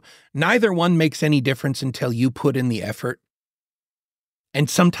front of you. Neither one makes any difference until you put in the effort. And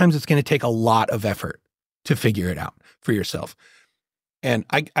sometimes it's going to take a lot of effort to figure it out for yourself. And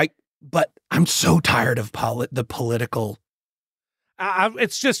but I'm so tired of the political.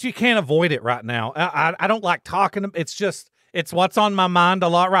 It's just, you can't avoid it right now. I don't like talking. It's what's on my mind a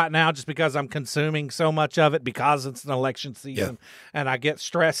lot right now, just because I'm consuming so much of it because it's an election season, and I get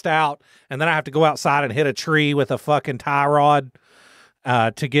stressed out, and then I have to go outside and hit a tree with a fucking tie rod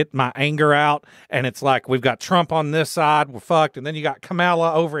to get my anger out. And it's like, we've got Trump on this side, we're fucked, and then you got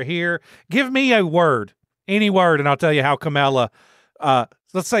Kamala over here. Give me a word. Any word, and I'll tell you how Kamala,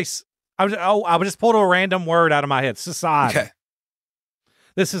 let's say, I would just pull a random word out of my head. Society. Okay.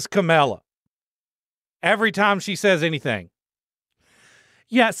 This is Kamala. Every time she says anything.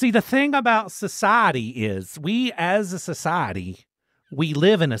 Yeah, see, the thing about society is, we as a society, we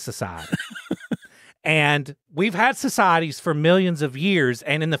live in a society. And we've had societies for millions of years,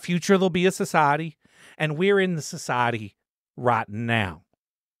 and in the future there'll be a society, and we're in the society right now.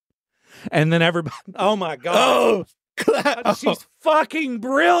 And then everybody, oh my God. Oh, she's fucking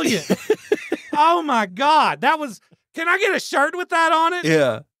brilliant. Oh my God. Can I get a shirt with that on it?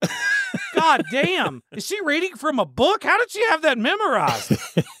 Yeah. God damn. Is she reading from a book? How did she have that memorized?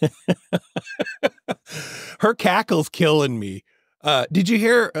 Her cackle's killing me. Did you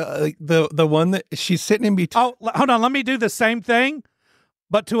hear the one that she's sitting in between? Oh, hold on. Let me do the same thing,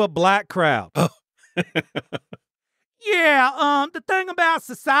 but to a black crowd. Oh. Yeah, the thing about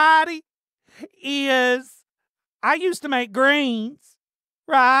society is, I used to make greens,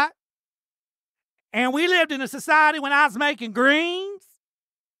 right? And we lived in a society when I was making greens.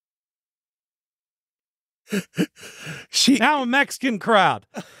 Now I'm a Mexican crowd.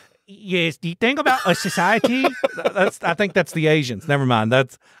 Yes, do you think about a society? I think that's the Asians. Never mind.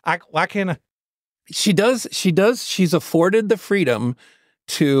 Why can't I? She does. She's afforded the freedom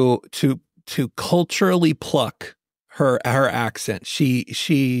to culturally pluck her accent.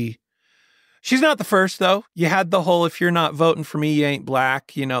 She's not the first, though. You had the whole, if you're not voting for me, you ain't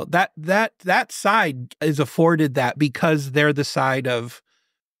black. You know, that side is afforded that because they're the side of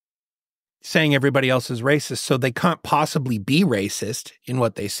saying everybody else is racist, so they can't possibly be racist in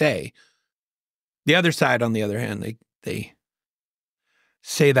what they say. The other side, on the other hand, they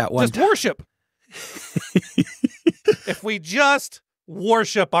say that one. Just worship. If we just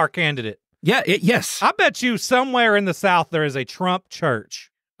worship our candidate. Yeah, yes. I bet you somewhere in the South there is a Trump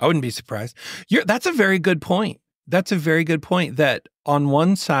church. I wouldn't be surprised. That's a very good point. That's a very good point, that on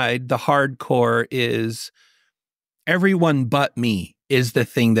one side, the hardcore is everyone but me is the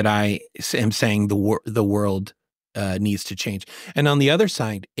thing that I am saying the world needs to change. And on the other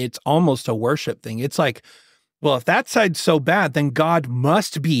side, it's almost a worship thing. It's like, well, if that side's so bad, then God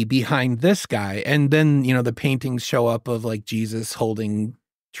must be behind this guy. And then, you know, the paintings show up of like Jesus holding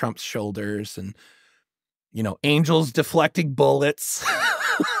Trump's shoulders and, you know, angels deflecting bullets.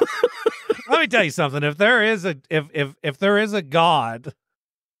 Let me tell you something. If there is a God,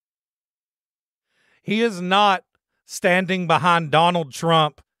 he is not standing behind Donald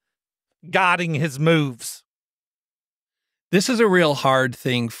Trump, guiding his moves. This is a real hard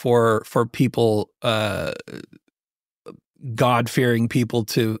thing for people, God-fearing people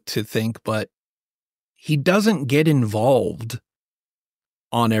to think, but he doesn't get involved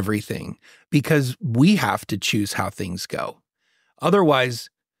on everything because we have to choose how things go. Otherwise,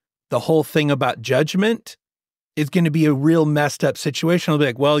 the whole thing about judgment is going to be a real messed up situation. It'll be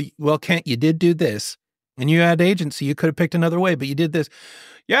like, well, Kent, you did do this. And you had agency. You could have picked another way, but you did this.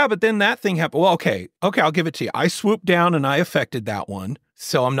 Yeah, but then that thing happened. Well, okay, I'll give it to you. I swooped down and I affected that one.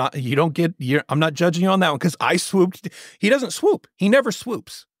 So I'm not judging you on that one because I swooped. He doesn't swoop. He never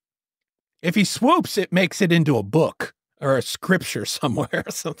swoops. If he swoops, it makes it into a book or a scripture somewhere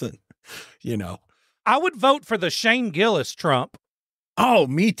or something, you know. I would vote for the Shane Gillis Trump. Oh,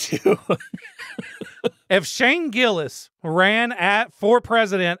 me too. If Shane Gillis ran for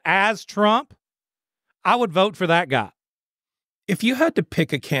president as Trump, I would vote for that guy. If you had to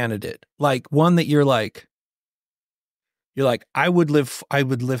pick a candidate, like one that you're like, I would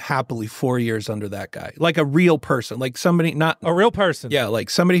live happily 4 years under that guy, like a real person, like somebody, not a real person. Yeah. Like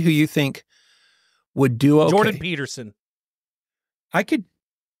somebody who you think would do okay. Jordan Peterson. I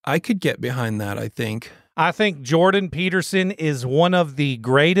could get behind that. I think Jordan Peterson is one of the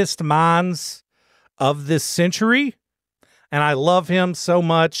greatest minds of this century. And I love him so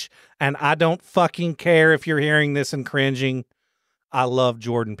much. And I don't fucking care if you're hearing this and cringing. I love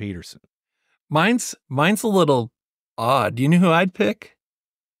Jordan Peterson. Mine's a little odd. Do you know who I'd pick?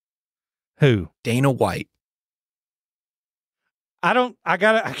 Who? Dana White. I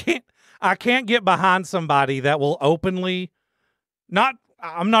can't get behind somebody that will openly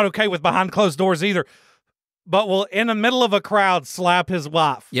I'm not okay with behind closed doors either, but will in the middle of a crowd slap his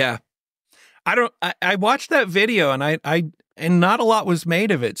wife. Yeah. I watched that video and not a lot was made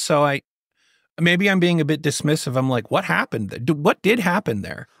of it. So maybe I'm being a bit dismissive. I'm like, what happened? What did happen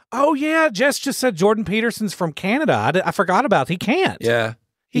there? Oh yeah. Jess just said Jordan Peterson's from Canada. I forgot about it. He can't. Yeah.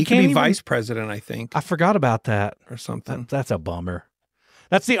 He can be vice president, I think. I forgot about that. Or something. That's a bummer.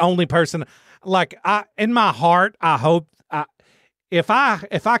 That's the only person, like, in my heart, I hope, if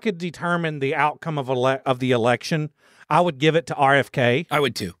I could determine the outcome of the election, I would give it to RFK. I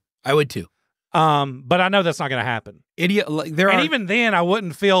would too. But I know that's not going to happen. Even then, I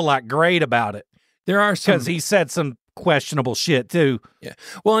wouldn't feel like great about it. There are some, because he said some questionable shit too. Yeah.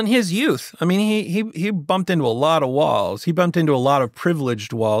 Well, in his youth, I mean, he bumped into a lot of walls. He bumped into a lot of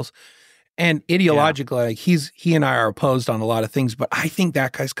privileged walls. And ideologically, like he and I are opposed on a lot of things, but I think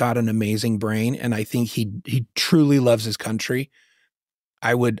that guy's got an amazing brain, and I think he truly loves his country.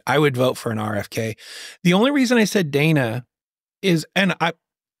 I would vote for an RFK. The only reason I said Dana is, and I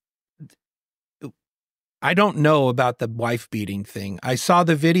don't know about the wife beating thing. I saw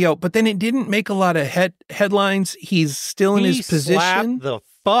the video, but then it didn't make a lot of headlines. He's still in his position. He slapped the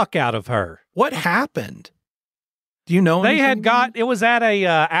fuck out of her. What happened? Do you know? It was at a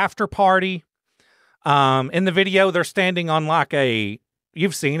after party. In the video, they're standing on like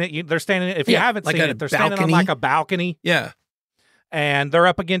you've seen it. They're standing, if you haven't seen it, they're standing on like a balcony. Yeah. And they're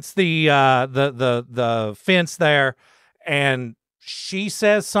up against the fence there. And she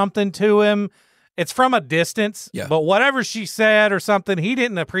says something to him. It's from a distance, but whatever she said or something, he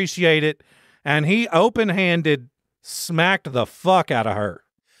didn't appreciate it. And he open-handed smacked the fuck out of her.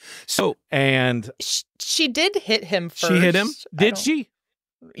 So, and she did hit him first. She hit him? Did she?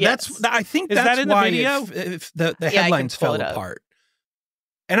 Yes. I think that's that in why the video? If the headlines fell apart.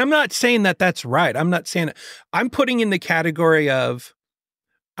 And I'm not saying that that's right. I'm not saying it. I'm putting it into the category of,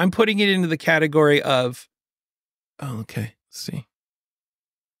 oh, okay. Let's see.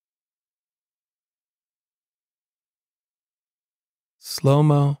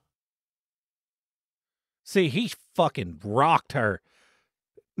 Slow-mo. See, he fucking rocked her.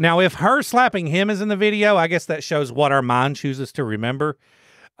 Now, if her slapping him is in the video, I guess that shows what our mind chooses to remember.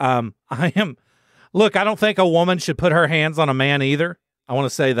 Look, I don't think a woman should put her hands on a man either. I want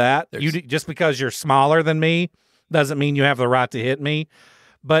to say that. Just because you're smaller than me doesn't mean you have the right to hit me.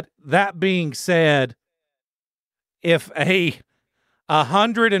 But that being said, if a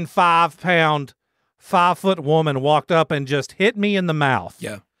 105-pound, 5-foot woman walked up and just hit me in the mouth,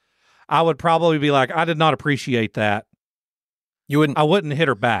 I would probably be like, I did not appreciate that. You wouldn't. I wouldn't hit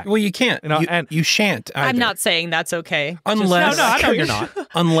her back. Well, you can't. You shan't either. I'm not saying that's okay. Unless no, I know you're not.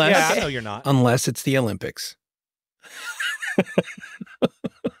 Unless I know you're not. Unless it's the Olympics.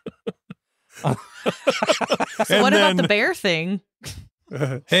 So what about the bear thing?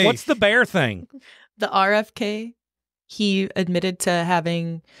 Hey, what's the bear thing? The RFK. He admitted to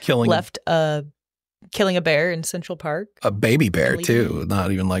having killing a bear in Central Park. A baby bear too.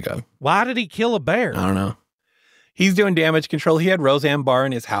 Not even like a. Why did he kill a bear? I don't know. He's doing damage control. He had Roseanne Barr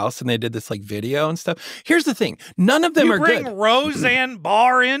in his house, and they did this like video and stuff. Here's the thing: none of them are good. You bring Roseanne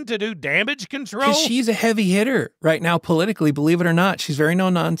Barr in to do damage control because she's a heavy hitter right now politically. Believe it or not, she's very no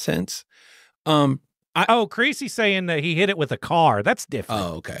nonsense. Creasy's saying that he hit it with a car. That's different.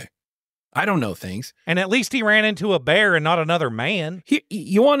 Oh, okay. I don't know things. And at least he ran into a bear and not another man.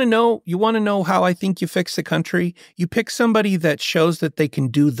 You want to know? You want to know how I think you fix the country? You pick somebody that shows that they can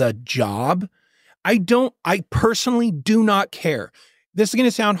do the job. I personally do not care. This is going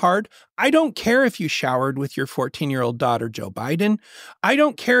to sound hard. I don't care if you showered with your 14-year-old daughter, Joe Biden. I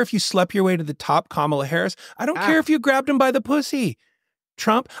don't care if you slept your way to the top, Kamala Harris. I don't care if you grabbed him by the pussy,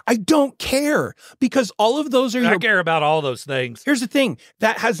 Trump. I don't care, because all of those are I care about all those things. Here's the thing.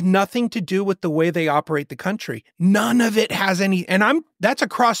 That has nothing to do with the way they operate the country. None of it has any, and that's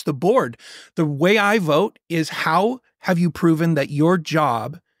across the board. The way I vote is, how have you proven that your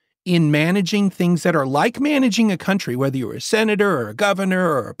job in managing things that are like managing a country, whether you're a senator or a governor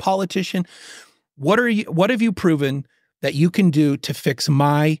or a politician, what have you proven that you can do to fix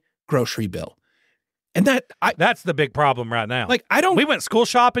my grocery bill? And that's the big problem right now. Like, we went school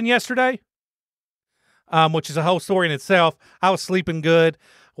shopping yesterday, which is a whole story in itself. I was sleeping good.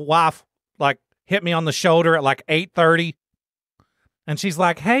 Wife hit me on the shoulder at 8:30. And she's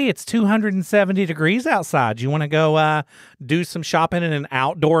like, hey, it's 270 degrees outside. You want to go do some shopping in an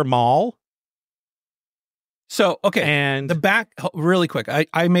outdoor mall? So, okay. And really quick,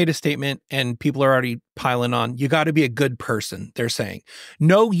 I made a statement and people are already piling on. You got to be a good person, they're saying.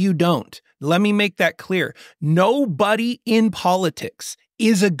 No, you don't. Let me make that clear. Nobody in politics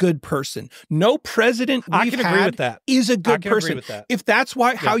is a good person. No president we've had is a good person. Agree with that. If that's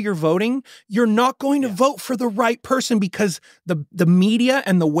how you're voting, you're not going to vote for the right person, because the media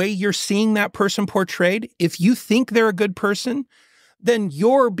and the way you're seeing that person portrayed, if you think they're a good person, then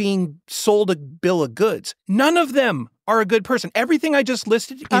you're being sold a bill of goods. None of them are a good person. Everything I just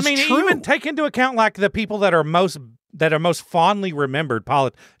listed is true. Even take into account the people that are most fondly remembered.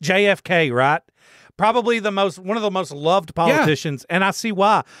 JFK, right? Probably one of the most loved politicians, and I see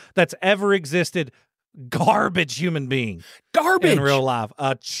why, that's ever existed. Garbage human being. Garbage. In real life.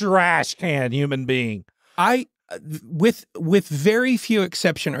 A trash can human being. With very few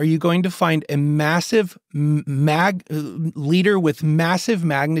exception, are you going to find a massive leader with massive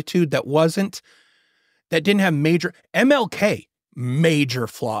magnitude that didn't have major MLK, major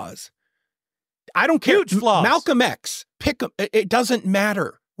flaws. I don't care. Huge flaws. Malcolm X, pick them. It doesn't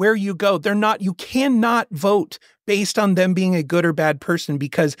matter where you go. You cannot vote based on them being a good or bad person,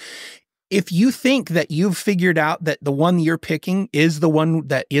 because if you think that you've figured out that the one you're picking is the one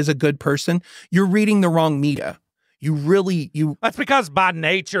that is a good person, you're reading the wrong media. That's because by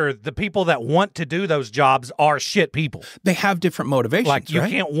nature, the people that want to do those jobs are shit people. They have different motivations. You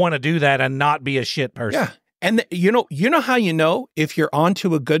can't want to do that and not be a shit person. Yeah. And you know how you know if you're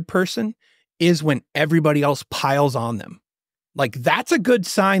onto a good person is when everybody else piles on them. That's a good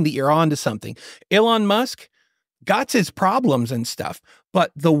sign that you're onto something. Elon Musk got his problems and stuff,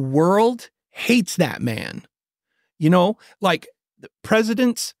 but the world hates that man.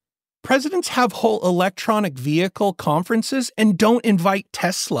 Presidents have whole electronic vehicle conferences and don't invite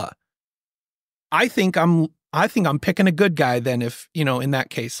Tesla. I think I'm picking a good guy then, if, in that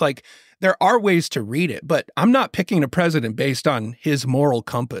case. There are ways to read it, but I'm not picking a president based on his moral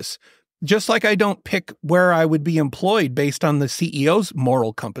compass. Just like I don't pick where I would be employed based on the CEO's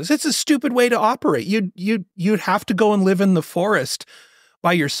moral compass. It's a stupid way to operate. You'd have to go and live in the forest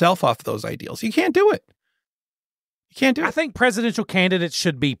by yourself off those ideals. You can't do it. I think presidential candidates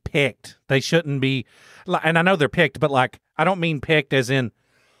should be picked. They shouldn't be, and I know they're picked, but I don't mean picked as in,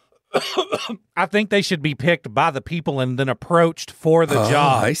 I think they should be picked by the people and then approached for the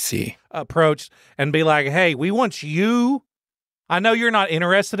job. I see. Approached and be like, hey, we want you. I know you're not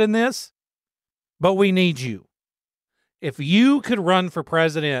interested in this, but we need you. If you could run for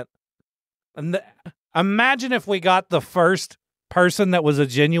president, imagine if we got the first person that was a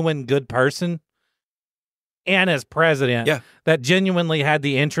genuine good person and as president that genuinely had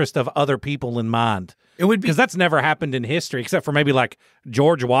the interest of other people in mind. It would be, because that's never happened in history, except for maybe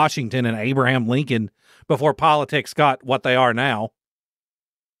George Washington and Abraham Lincoln before politics got what they are now.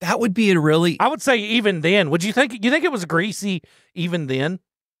 That would be I would say even then. You think it was greasy even then?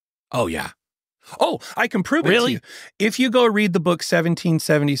 Oh, yeah. Oh, I can prove it to you. If you go read the book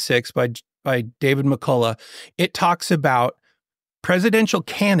 1776 by David McCullough, it talks about presidential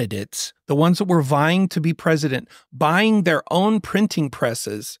candidates, the ones that were vying to be president, buying their own printing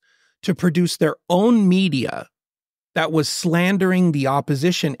presses to produce their own media that was slandering the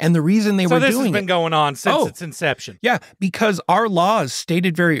opposition. And the reason they were doing it... So this has been going on since its inception. Yeah, because our laws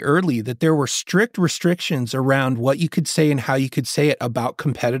stated very early that there were strict restrictions around what you could say and how you could say it about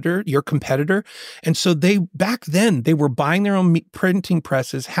your competitor. And so back then, they were buying their own printing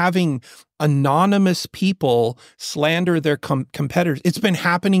presses, having anonymous people slander their competitors. It's been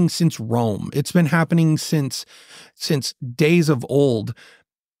happening since Rome. It's been happening since days of old.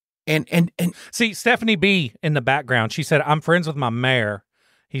 And see, Stephanie B in the background, she said, I'm friends with my mayor.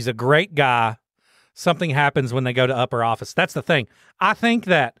 He's a great guy. Something happens when they go to upper office. That's the thing. I think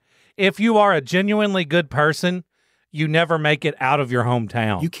that if you are a genuinely good person, you never make it out of your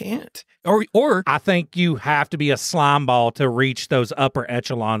hometown. You can't. Or I think you have to be a slime ball to reach those upper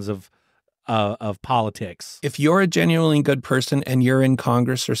echelons of politics. If you're a genuinely good person and you're in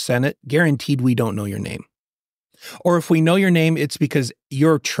Congress or Senate, guaranteed we don't know your name. Or if we know your name, it's because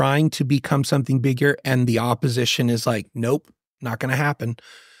you're trying to become something bigger and the opposition is like, nope, not going to happen.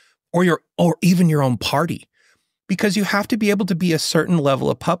 Or even your own party. Because you have to be able to be a certain level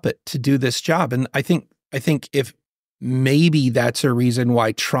of puppet to do this job. And I think if maybe that's a reason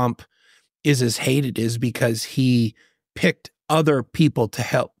why Trump is as hated is because he picked other people to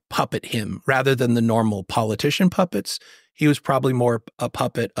help puppet him rather than the normal politician puppets. He was probably more a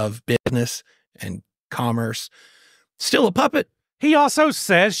puppet of business and commerce. Still a puppet. He also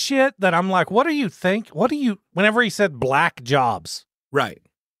says shit that I'm like, what do you think? Whenever he said black jobs. Right.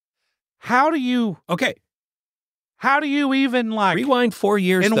 How do you even like rewind 4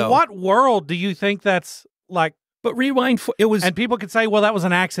 years in though? What world do you think that's like? But rewind it was, and people could say, well, that was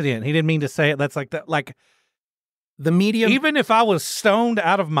an accident. He didn't mean to say it. That's like that. Like the media. Even if I was stoned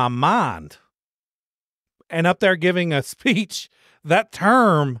out of my mind and up there giving a speech, that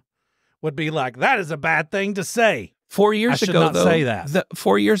term would be like, that is a bad thing to say. 4 years ago, though, say that.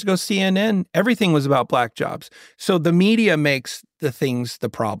 4 years ago, CNN, everything was about black jobs. So the media makes the things the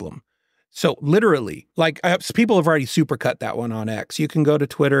problem. So literally, like people have already supercut that one on X. You can go to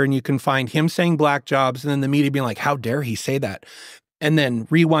Twitter and you can find him saying black jobs and then the media being like, how dare he say that? And then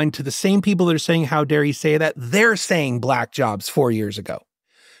rewind to the same people that are saying, how dare he say that? They're saying black jobs 4 years ago.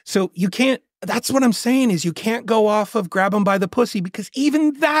 So you can't, that's what I'm saying is you can't go off of grab him by the pussy because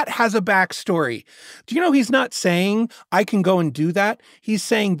even that has a backstory. Do you know he's not saying I can go and do that? He's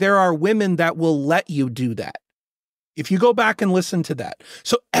saying there are women that will let you do that. If you go back and listen to that.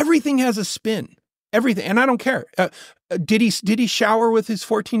 So everything has a spin. Everything. And I don't care. Did he shower with his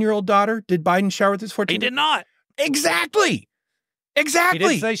 14-year-old daughter? Did Biden shower with his 14-year-old? He did not. Exactly. He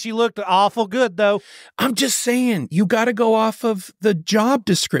did say she looked awful good, though. I'm just saying, you got to go off of the job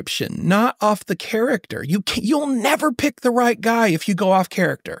description, not off the character. You'll never pick the right guy if you go off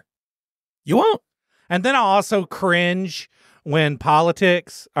character. You won't. And then I also cringe when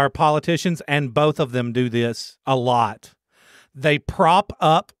politicians, and both of them do this a lot. They prop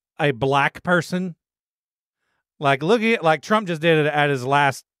up a black person. Like, look at, like Trump just did it at his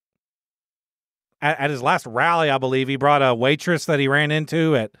last rally, I believe. He brought a waitress that he ran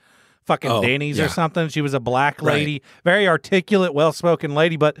into at fucking Denny's or something. She was a black lady, right. Very articulate, well-spoken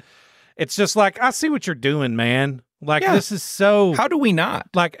lady, but it's just like, I see what you're doing, man. Like, this is so... How do we not?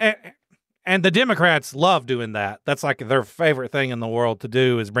 Like, and the Democrats love doing that. That's like their favorite thing in the world to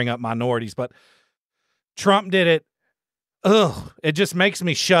do is bring up minorities, but Trump did it. Ugh, it just makes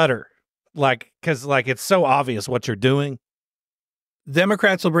me shudder. Like, because like it's so obvious what you're doing.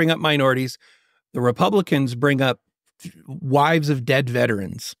 Democrats will bring up minorities. The Republicans bring up wives of dead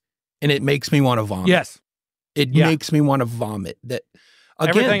veterans, and it makes me want to vomit. Yes. It makes me want to vomit. That again,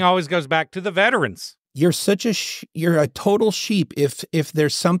 everything always goes back to the veterans. You're you're a total sheep if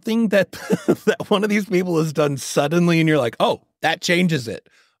there's something that that one of these people has done suddenly and you're like, oh, that changes it.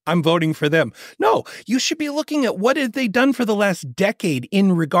 I'm voting for them. No, you should be looking at what have they done for the last decade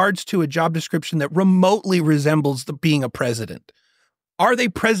in regards to a job description that remotely resembles being a president. Are they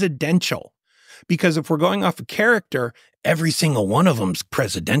presidential? Because if we're going off of character, every single one of them's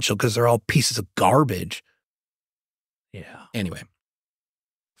presidential because they're all pieces of garbage. Yeah. Anyway.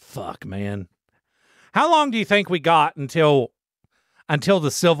 Fuck, man. How long do you think we got until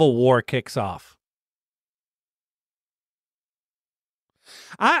the Civil War kicks off?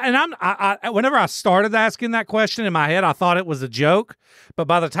 Whenever I started asking that question in my head, I thought it was a joke. But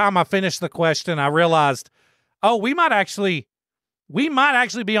by the time I finished the question, I realized, oh, we might actually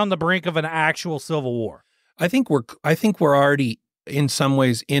be on the brink of an actual civil war. I think we're already in some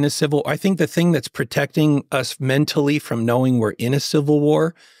ways in a civil. I think the thing that's protecting us mentally from knowing we're in a civil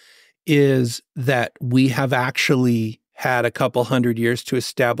war is that we have actually had a couple hundred years to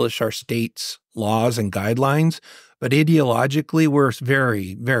establish our state's laws and guidelines, but ideologically we're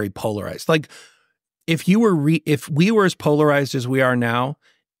very, very polarized. Like if we were as polarized as we are now,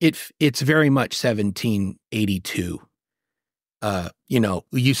 it's very much 1782.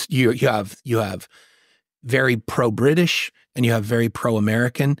 You have very pro-British and you have very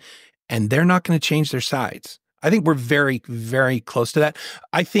pro-American, and they're not going to change their sides. I think we're very, very close to that.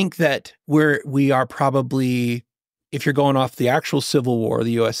 I think that we are probably, if you're going off the actual Civil War,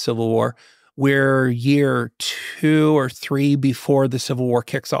 the U.S. Civil War, we're year 2 or 3 before the Civil War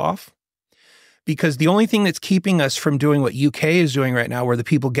kicks off. Because the only thing that's keeping us from doing what UK is doing right now, where the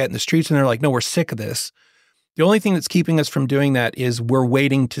people get in the streets and they're like, no, we're sick of this, The only thing that's keeping us from doing that is we're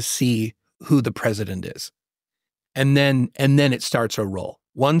waiting to see who the president is. And then it starts a roll.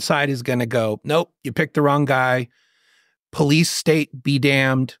 One side is going to go, nope, you picked the wrong guy. Police state be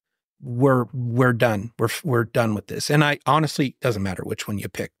damned. We're done. We're done with this. And I honestly, doesn't matter which one you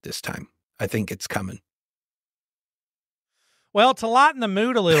pick this time. I think it's coming. Well, to lighten the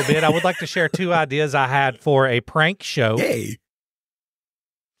mood a little bit, I would like to share 2 ideas I had for a prank show. Yay.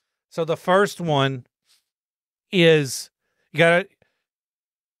 So the first one is you go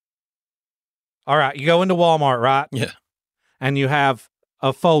into Walmart, right? Yeah. And you have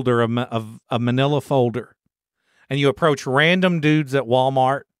a folder, a manila folder, and you approach random dudes at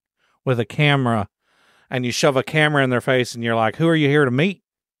Walmart with a camera, and you shove a camera in their face, and you're like, who are you here to meet?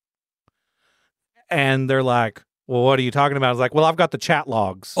 And they're like, well, what are you talking about? I was like, well, I've got the chat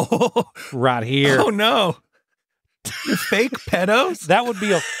logs right here. Oh, no. You're fake pedos? That would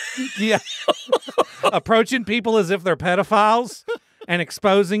be approaching people as if they're pedophiles and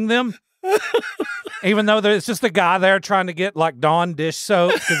exposing them. Even though there's just a guy there trying to get like Dawn dish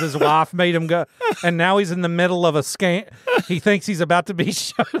soap because his wife made him go. And now he's in the middle of a scam. He thinks he's about to be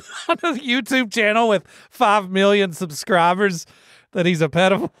shown on a YouTube channel with 5 million subscribers that he's a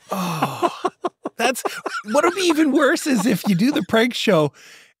pedophile. Oh, that's what would be even worse is if you do the prank show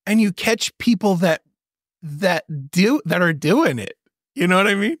and you catch people that are doing it. You know what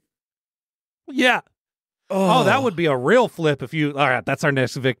I mean? Yeah. Oh, that would be a real flip if you, all right, that's our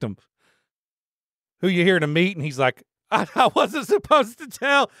next victim. Who you here to meet? And he's like, I wasn't supposed to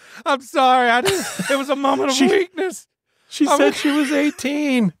tell. I'm sorry. It was a moment of weakness. She said she was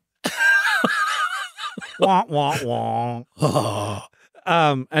 18. Wah, wah, wah. Oh.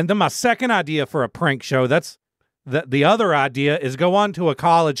 And then my second idea for a prank show, that's the other idea is go on to a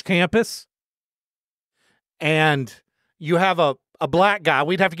college campus and you have a black guy.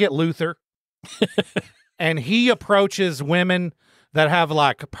 We'd have to get Luther. And he approaches women that have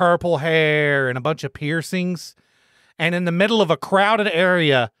like purple hair and a bunch of piercings. And in the middle of a crowded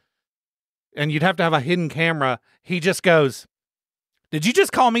area, and you'd have to have a hidden camera, he just goes, did you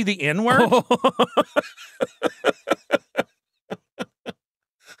just call me the N-word?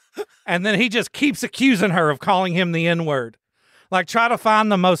 And then he just keeps accusing her of calling him the N-word. Like, try to find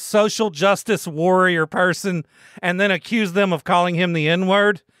the most social justice warrior person and then accuse them of calling him the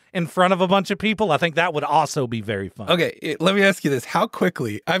N-word in front of a bunch of people. I think that would also be very fun. Okay, let me ask you this: how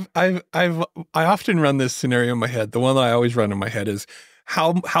quickly? I often run this scenario in my head. The one that I always run in my head is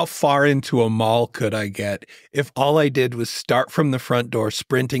how far into a mall could I get if all I did was start from the front door,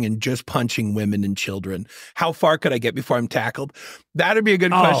 sprinting and just punching women and children? How far could I get before I'm tackled? That'd be a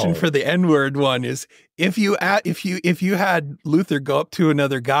good question for the N-word one. Is if you had Luther go up to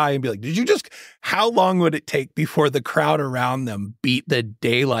another guy and be like, how long would it take before the crowd around them beat the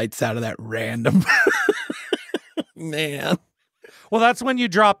daylights out of that random man? Well, that's when you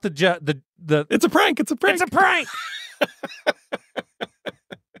drop the It's a prank. It's a prank. It's a prank.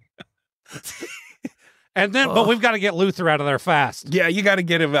 And then, but we've got to get Luther out of there fast. Yeah, you got to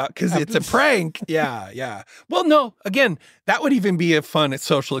get him out because it's a prank. Yeah. Well, no, again, that would even be a fun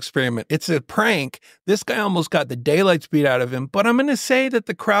social experiment. It's a prank. This guy almost got the daylights beat out of him, but I'm going to say that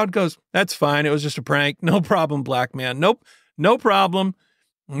the crowd goes, that's fine. It was just a prank. No problem, black man. Nope. No problem.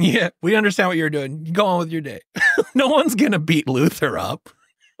 Yeah, we understand what you're doing. You go on with your day. No one's going to beat Luther up.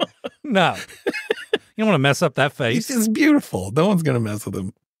 No. You don't want to mess up that face. He's beautiful. No one's going to mess with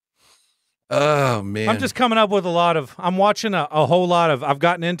him. Oh, man. I'm just coming up with I'm watching a whole lot of, I've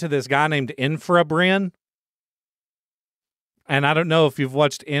gotten into this guy named Infrabrand. And I don't know if you've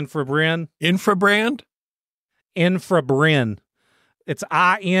watched Infrabrand. Infrabrand? Infrabrand. It's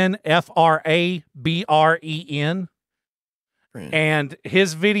INFRABREN. And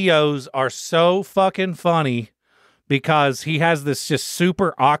his videos are so fucking funny because he has this just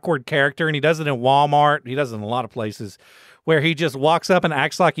super awkward character, and he does it in Walmart. He does it in a lot of places where he just walks up and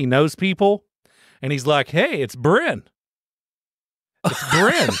acts like he knows people. And he's like, hey, it's Bryn. It's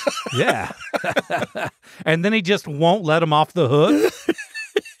Bryn. Yeah. And then he just won't let him off the hook.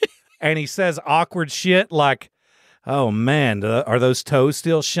 And he says awkward shit like, oh, man, are those toes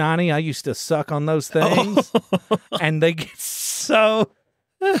still shiny? I used to suck on those things. And they get so...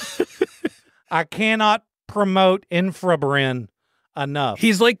 I cannot promote Infrabrand enough.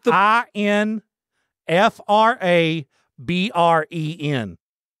 He's like the... INFRABREN.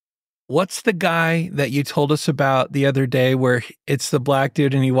 What's the guy that you told us about the other day where it's the black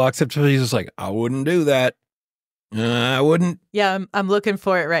dude and he walks up to me, he's just like, I wouldn't do that. I wouldn't. Yeah, I'm looking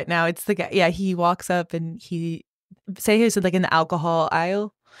for it right now. It's the guy. Yeah, he walks up and he's like in the alcohol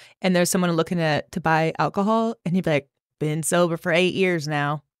aisle and there's someone looking to buy alcohol and he'd be like, been sober for 8 years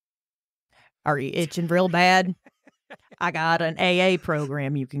now. Are you itching real bad? I got an AA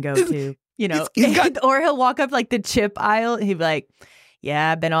program you can go to. You know, or he'll walk up like the chip aisle and he'd be like,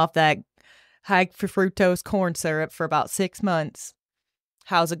 yeah, I've been off that high fructose corn syrup for about 6 months.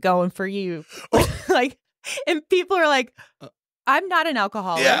 How's it going for you? Like, and people are like, I'm not an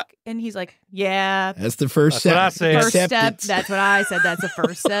alcoholic. Yeah. And he's like, yeah. That's the first step. What I said. First step. That's what I said. That's the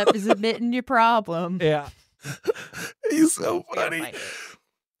first step is admitting your problem. Yeah. He's so funny.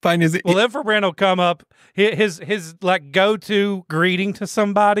 Fine, is it? Well, then Brand will come up, his like go-to greeting to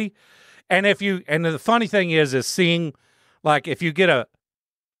somebody. And the funny thing is seeing, like, if you get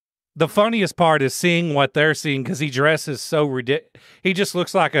the funniest part is seeing what they're seeing because he dresses so ridiculous. He just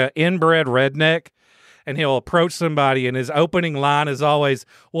looks like an inbred redneck, and he'll approach somebody, and his opening line is always,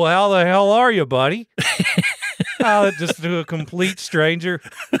 well, how the hell are you, buddy? Just to a complete stranger.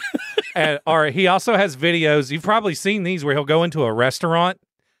 Or he also has videos, you've probably seen these, where he'll go into a restaurant,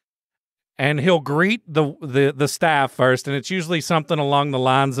 and he'll greet the staff first, and it's usually something along the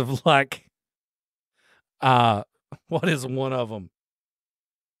lines of like, what is one of them?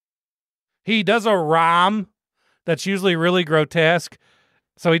 He does a rhyme that's usually really grotesque.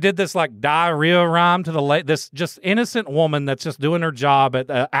 So he did this like diarrhea rhyme to this just innocent woman that's just doing her job at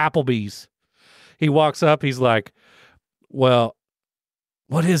Applebee's. He walks up, he's like, well,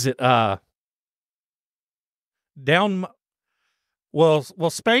 what is it? Well,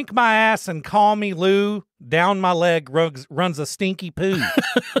 spank my ass and call me Lou. Down my leg runs a stinky poo.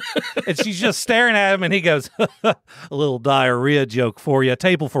 And she's just staring at him, and he goes, a little diarrhea joke for you. A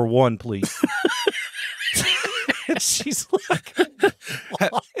table for one, please. And she's like,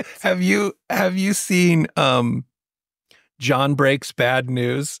 have you seen John Breaks Bad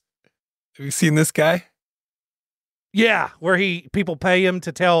News? Have you seen this guy? Yeah, where people pay him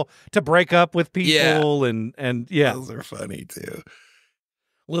to break up with people, and yeah, those are funny too.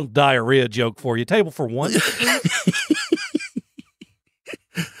 Little diarrhea joke for you. Table for one.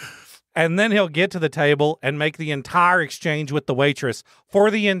 And then he'll get to the table and make the entire exchange with the waitress for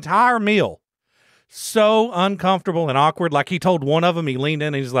the entire meal. So uncomfortable and awkward. Like he told one of them, he leaned in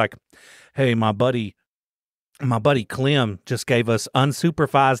and he's like, hey, my buddy Clem just gave us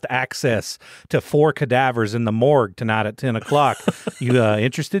unsupervised access to 4 cadavers in the morgue tonight at 10 o'clock. You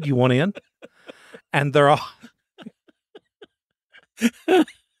interested? You want in? And they're all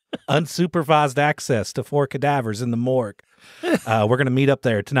unsupervised access to 4 cadavers in the morgue. We're going to meet up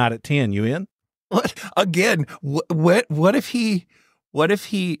there tonight at 10. You in? What? Again, what if he,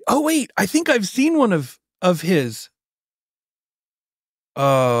 oh wait, I think I've seen one of his.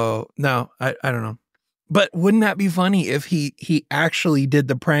 Oh, no, I don't know. But wouldn't that be funny if he actually did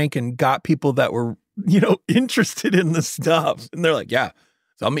the prank and got people that were, interested in the stuff, and they're like, yeah,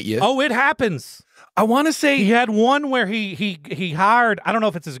 so I'll meet you. Oh, it happens. I want to say he had one where he hired, I don't know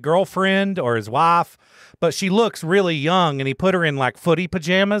if it's his girlfriend or his wife, but she looks really young, and he put her in like footy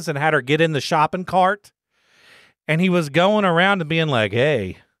pajamas and had her get in the shopping cart. And he was going around and being like,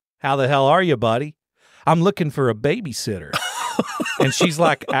 hey, how the hell are you, buddy? I'm looking for a babysitter. And she's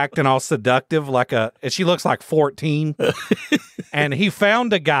like acting all seductive, and she looks like 14. And he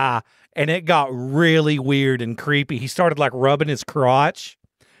found a guy, and it got really weird and creepy. He started like rubbing his crotch,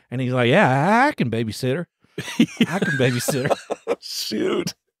 and he's like, yeah, I can babysit her. I can babysit her.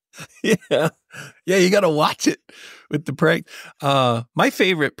 Shoot. Yeah. Yeah, you got to watch it with the prank. My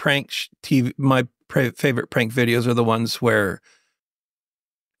favorite prank favorite prank videos are the ones where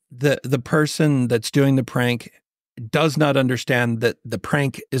the person that's doing the prank does not understand that the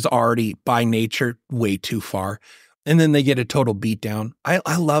prank is already by nature way too far. And then they get a total beatdown.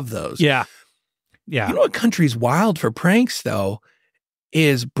 I love those. Yeah. Yeah. You know what country's wild for pranks though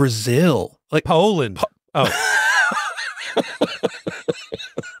is Brazil. Like Poland.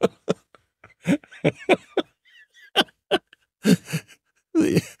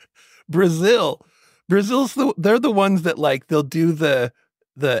 Brazil's they're the ones that like they'll do the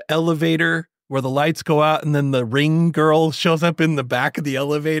elevator where the lights go out and then the ring girl shows up in the back of the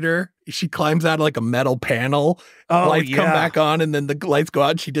elevator. She climbs out of like a metal panel. Lights come back on and then the lights go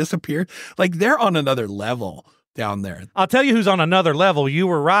out and she disappears. Like they're on another level down there. I'll tell you who's on another level. You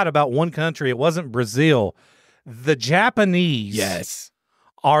were right about one country. It wasn't Brazil. The Japanese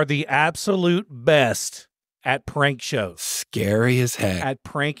are the absolute best at prank shows. Scary as heck. At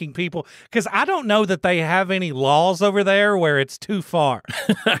pranking people. Because I don't know that they have any laws over there where it's too far.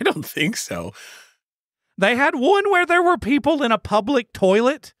 I don't think so. They had one where there were people in a public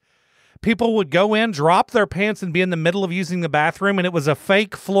toilet. People would go in, drop their pants, and be in the middle of using the bathroom, and it was a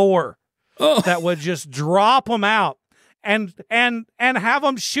fake floor that would just drop them out and have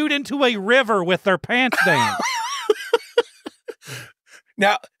them shoot into a river with their pants down.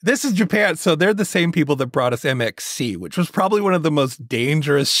 Now, this is Japan, so they're the same people that brought us MXC, which was probably one of the most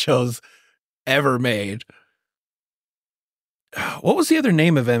dangerous shows ever made. What was the other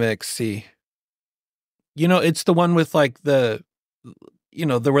name of MXC? You know, it's the one with like where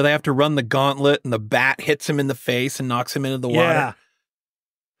they have to run the gauntlet and the bat hits him in the face and knocks him into the water.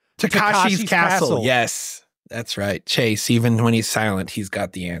 Takashi's Castle. Yes, that's right. Chase, even when he's silent, he's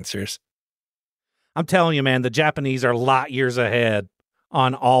got the answers. I'm telling you, man, the Japanese are light years ahead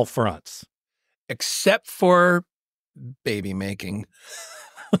on all fronts. Except for baby making.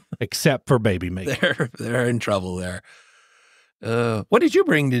 Except for baby making. They're in trouble there. What did you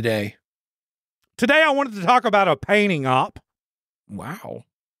bring today? Today I wanted to talk about a painting op. Wow.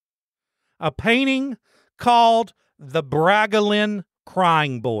 A painting called The Bragolin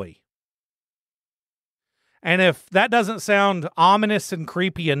Crying Boy. And if that doesn't sound ominous and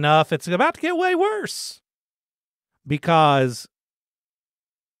creepy enough, it's about to get way worse. Because,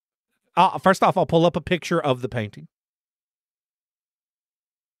 first off, I'll pull up a picture of the painting.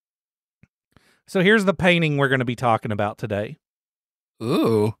 So here's the painting we're going to be talking about today.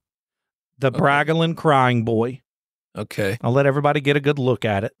 Ooh. The Bragolin Crying Boy. Okay. I'll let everybody get a good look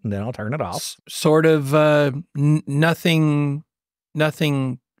at it, and then I'll turn it off. Sort of nothing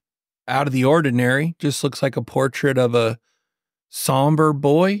out of the ordinary. Just looks like a portrait of a somber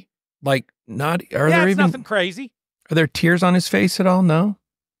boy. Like, nothing crazy. Are there tears on his face at all? No?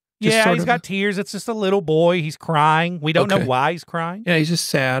 He's got tears. It's just a little boy. He's crying. We don't know why he's crying. Yeah, he's just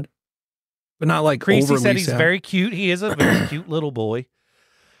sad. But not like Creasy overly said he's sad. very cute. He is a very cute little boy.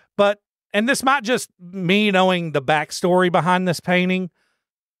 And this might just me knowing the backstory behind this painting.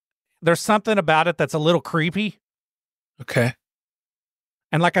 There's something about it that's a little creepy. Okay.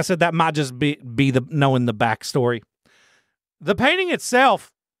 And like I said, that might just be the knowing the backstory. The painting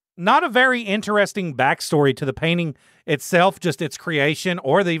itself, not a very interesting backstory to the painting itself, just its creation,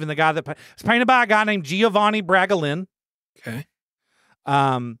 or even the guy that it's painted by a guy named Giovanni Bragolin. Okay.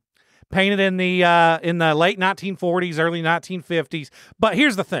 Painted in the late 1940s, early 1950s. But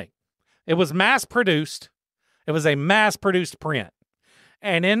here's the thing. It was mass-produced. It was a mass-produced print.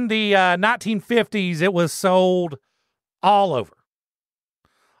 And in the 1950s, it was sold all over.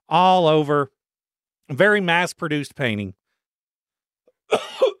 All over. Very mass-produced painting.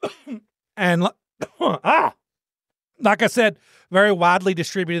 And like I said, very widely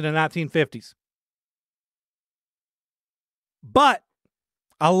distributed in the 1950s. But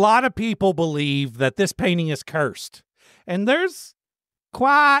a lot of people believe that this painting is cursed. And there's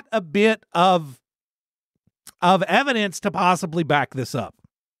quite a bit of evidence to possibly back this up.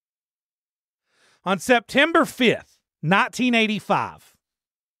 On September 5th, 1985,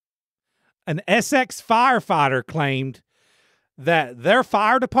 an Essex firefighter claimed that their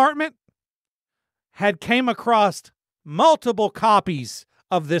fire department had came across multiple copies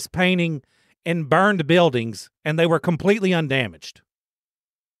of this painting in burned buildings, and they were completely undamaged.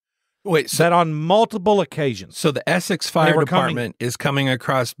 Wait, so that on multiple occasions. So the Essex Fire Department is coming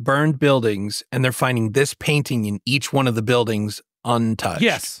across burned buildings, and they're finding this painting in each one of the buildings untouched.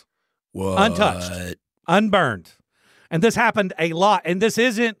 Yes. What? Untouched. Unburned. And this happened a lot. And this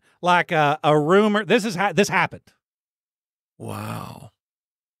isn't like a rumor. This happened. Wow.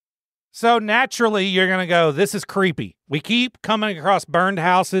 So naturally, you're going to go, this is creepy. We keep coming across burned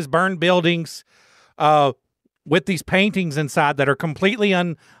houses, burned buildings, with these paintings inside that are completely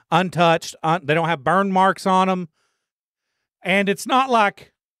untouched. They don't have burn marks on them. And it's not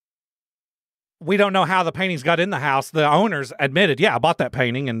like we don't know how the paintings got in the house. The owners admitted, yeah, I bought that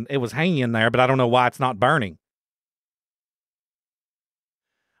painting and it was hanging in there, but I don't know why it's not burning.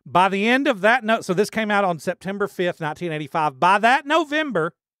 By the end of that note, so this came out on September 5th, 1985. By that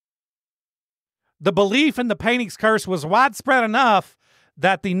November, the belief in the painting's curse was widespread enough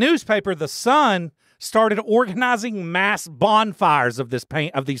that the newspaper, The Sun, started organizing mass bonfires of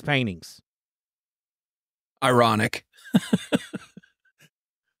these paintings. Ironic.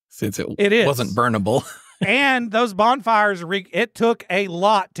 Since it wasn't burnable. And those bonfires, it took a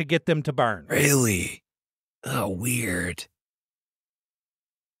lot to get them to burn. Really? Oh, weird.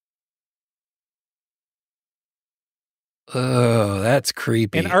 Oh, that's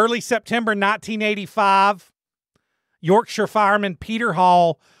creepy. In early September 1985, Yorkshire fireman Peter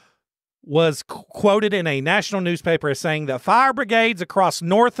Hall was quoted in a national newspaper as saying that fire brigades across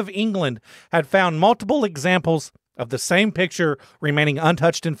north of England had found multiple examples of the same picture remaining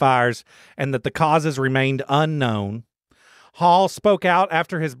untouched in fires and that the causes remained unknown. Hall spoke out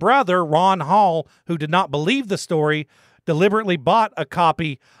after his brother, Ron Hall, who did not believe the story, deliberately bought a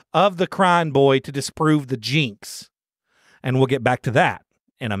copy of The Crying Boy to disprove the jinx. And we'll get back to that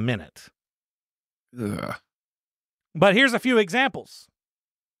in a minute. Ugh. But here's a few examples.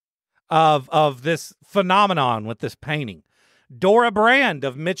 of this phenomenon with this painting. Dora Brand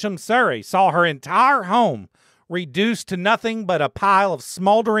of Mitcham, Surrey, saw her entire home reduced to nothing but a pile of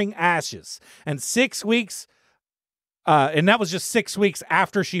smoldering ashes. And 6 weeks, and that was just 6 weeks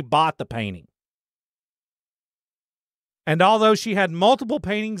after she bought the painting. And although she had multiple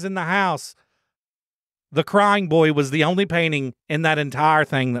paintings in the house, the Crying Boy was the only painting in that entire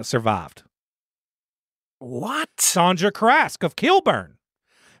thing that survived. What? Sandra Krask of Kilburn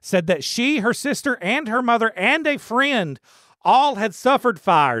said that she, her sister, and her mother, and a friend all had suffered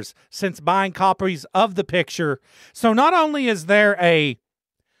fires since buying copies of the picture. So not only is there a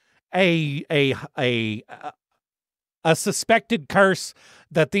suspected curse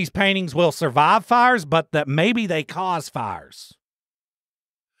that these paintings will survive fires, but that maybe they cause fires.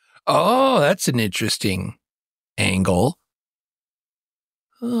 Oh, that's an interesting angle.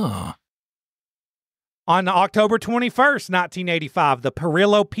 Oh. On October 21st, 1985, the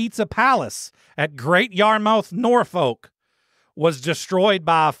Perillo Pizza Palace at Great Yarmouth, Norfolk, was destroyed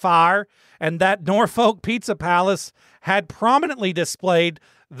by a fire, and that Norfolk Pizza Palace had prominently displayed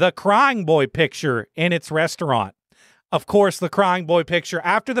the Crying Boy picture in its restaurant. Of course, the Crying Boy picture,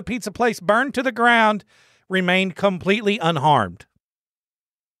 after the pizza place burned to the ground, remained completely unharmed.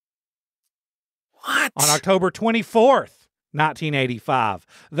 What? On October 24th, 1985,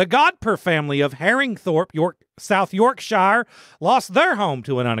 the Godper family of Herringthorpe, South Yorkshire, lost their home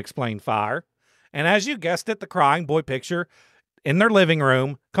to an unexplained fire. And as you guessed it, the Crying Boy picture in their living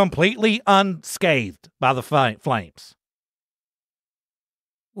room, completely unscathed by the flames.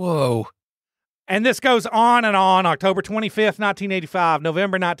 Whoa. And this goes on and on. October 25th, 1985,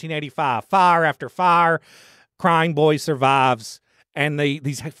 November 1985, fire after fire. Crying Boy survives. And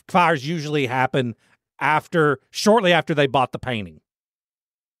these fires usually happen shortly after they bought the painting.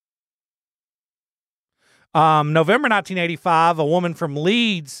 November 1985, a woman from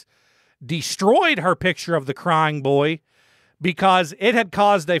Leeds destroyed her picture of the Crying Boy because it had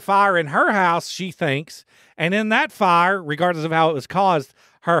caused a fire in her house, she thinks. And in that fire, regardless of how it was caused,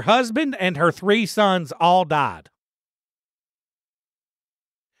 her husband and her 3 sons all died.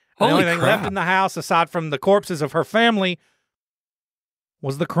 The only thing left in the house, aside from the corpses of her family,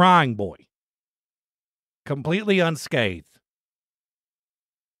 was the Crying Boy. Completely unscathed.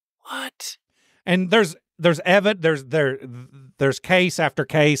 What? And there's case after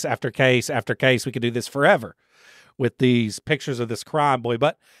case after case after case. We could do this forever with these pictures of this Crying Boy.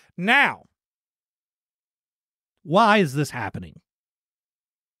 But now, why is this happening?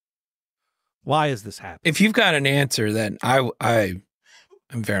 Why is this happening? If you've got an answer, then I'm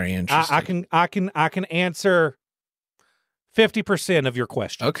very interested. I can answer 50% of your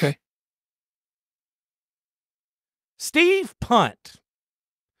question. Okay. Steve Punt,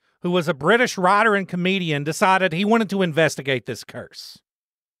 who was a British writer and comedian, decided he wanted to investigate this curse.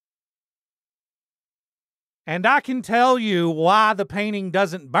 And I can tell you why the painting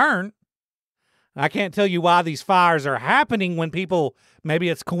doesn't burn. I can't tell you why these fires are happening when maybe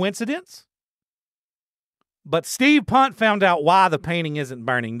it's coincidence. But Steve Punt found out why the painting isn't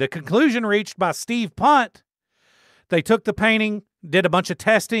burning. The conclusion reached by Steve Punt, they took the painting, did a bunch of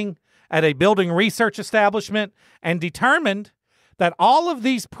testing at a building research establishment, and determined that all of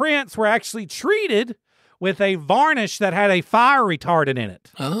these prints were actually treated with a varnish that had a fire retardant in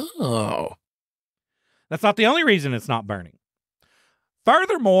it. Oh. That's not the only reason it's not burning.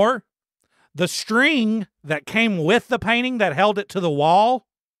 Furthermore, the string that came with the painting that held it to the wall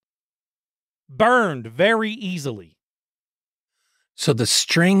burned very easily. So the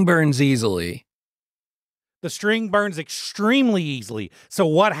string burns easily. The string burns extremely easily. So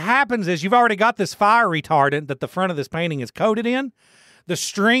what happens is you've already got this fire retardant that the front of this painting is coated in. The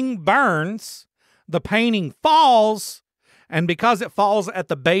string burns, the painting falls, and because it falls at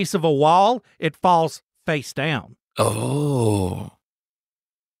the base of a wall, it falls face down. Oh.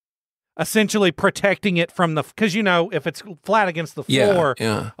 Essentially protecting it from because if it's flat against the floor,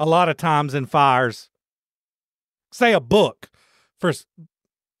 a lot of times in fires, say a book,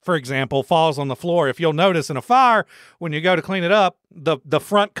 for example, falls on the floor. If you'll notice in a fire, when you go to clean it up, the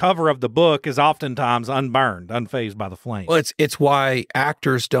front cover of the book is oftentimes unburned, unfazed by the flame. Well, it's why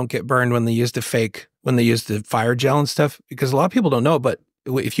actors don't get burned when they use the fire gel and stuff, because a lot of people don't know, but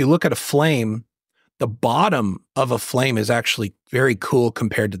if you look at a flame, the bottom of a flame is actually very cool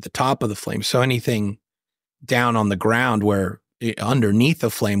compared to the top of the flame. So anything down on the ground where underneath a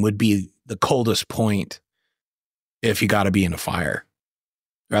flame would be the coldest point if you got to be in a fire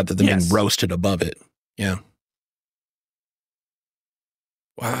rather than being roasted above it. Yeah.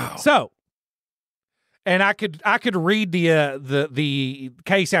 Wow. So, and I could read the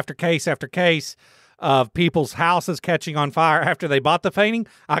case after case after case of people's houses catching on fire after they bought the painting?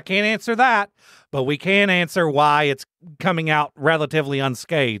 I can't answer that, but we can answer why it's coming out relatively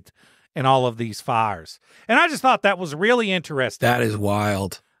unscathed in all of these fires. And I just thought that was really interesting. That is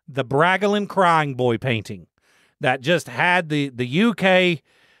wild. The Bragolin Crying Boy painting that just had the UK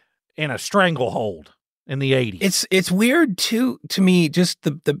in a stranglehold in the 80s. It's weird too to me, just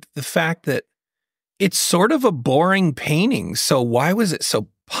the fact that it's sort of a boring painting. So why was it so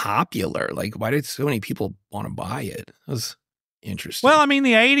popular? Like, why did so many people want to buy it? It was interesting. Well, I mean,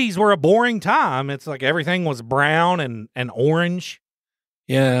 the 80s were a boring time. It's like everything was brown and orange.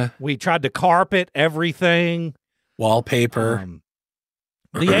 Yeah. We tried to carpet everything. Wallpaper.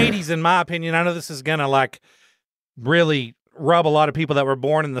 The 80s, in my opinion, I know this is going to like really rub a lot of people that were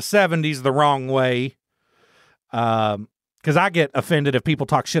born in the 70s the wrong way. Because I get offended if people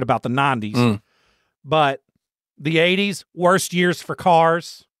talk shit about the 90s. But the 80s, worst years for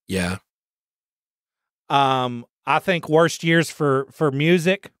cars. Yeah. I think worst years for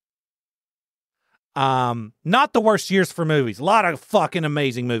music. Not the worst years for movies. A lot of fucking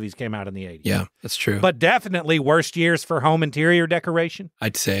amazing movies came out in the 80s. Yeah, that's true. But definitely worst years for home interior decoration.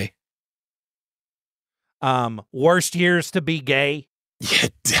 I'd say. Worst years to be gay. Yeah,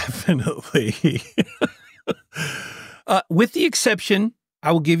 definitely. With the exception,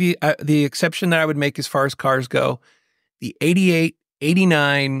 I will give you the exception that I would make as far as cars go, the 88,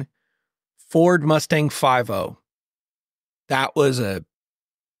 89 Ford Mustang 5.0. That was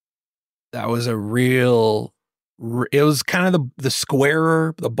a real, it was kind of the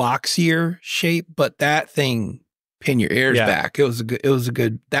squarer, the boxier shape, but that thing pin your ears back. It was a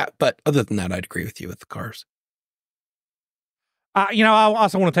good, but other than that, I'd agree with you with the cars. I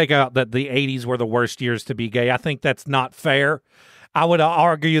also want to take out that the 80s were the worst years to be gay. I think that's not fair. I would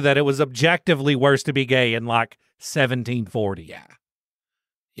argue that it was objectively worse to be gay in like 1740.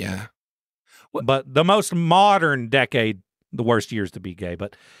 Yeah. But the most modern decade, the worst years to be gay.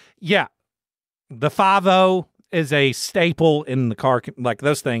 But yeah, the 5.0 is a staple in the car. Like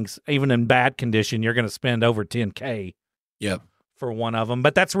those things, even in bad condition, you're going to spend over $10,000. Yep. For one of them.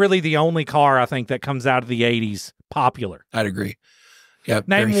 But that's really the only car I think that comes out of the 80s popular. I'd agree. Yeah.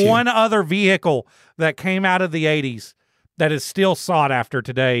 Name one other vehicle that came out of the 80s that is still sought after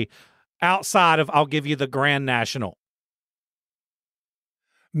today outside of, I'll give you the Grand National.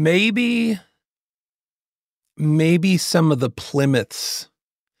 Maybe some of the Plymouths,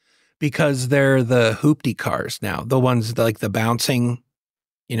 because they're the hoopty cars now, the ones like the bouncing,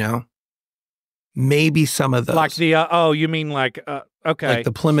 maybe some of those. Like the, you mean like, okay. Like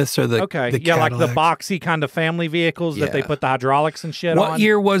the Plymouths or the okay. The like the Cadillacs. boxy kind of family vehicles that they put the hydraulics and shit on. What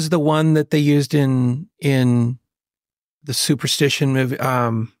year was the one that they used in the Superstition movie?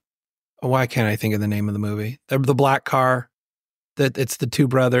 Why can't I think of the name of the movie? The black car. That it's the two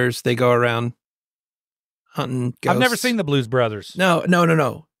brothers. They go around hunting ghosts. I've never seen the Blues Brothers. No.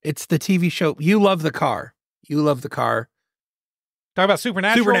 It's the TV show. You love the car. Talk about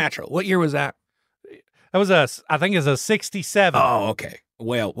Supernatural? Supernatural. What year was that? That was I think it was a 67. Oh, okay.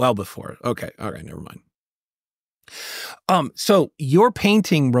 Well before. Okay. All right. Never mind. So your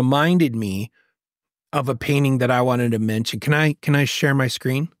painting reminded me of a painting that I wanted to mention. Can I share my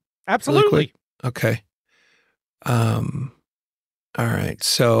screen? Absolutely. Really okay. All right.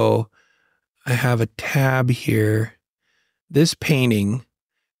 So I have a tab here. This painting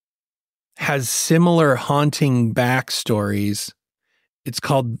has similar haunting backstories. It's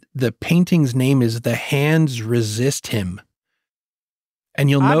called, the painting's name is The Hands Resist Him. And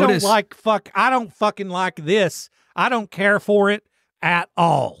you'll notice. I don't fucking like this. I don't care for it at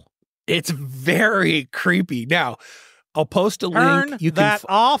all. It's very creepy. Now, I'll post a Turn link. You that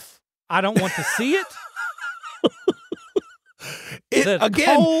off. I don't want to see it.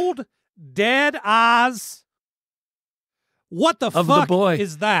 Cold, dead eyes. What the fuck the boy.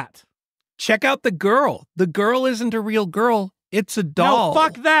 is that? Check out the girl. The girl isn't a real girl. It's a doll. No,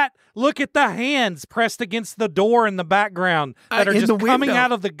 fuck that. Look at the hands pressed against the door in the background that are just coming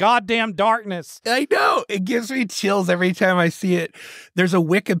out of the goddamn darkness. I know. It gives me chills every time I see it. There's a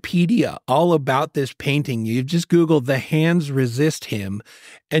Wikipedia all about this painting. You just Google The Hands Resist Him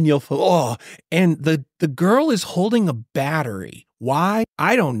and you'll and the girl is holding a battery. Why?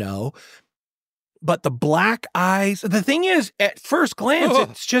 I don't know. But the black eyes, the thing is, at first glance,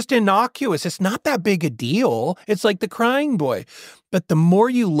 it's just innocuous. It's not that big a deal. It's like the crying boy. But the more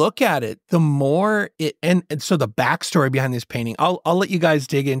you look at it, the more it, and so the backstory behind this painting, I'll let you guys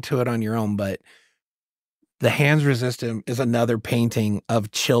dig into it on your own, but The Hands Resist Him is another painting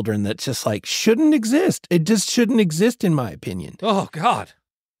of children that just like shouldn't exist. It just shouldn't exist in my opinion. Oh God.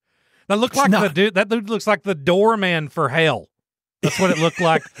 That dude looks like the doorman for hell. That's what it looked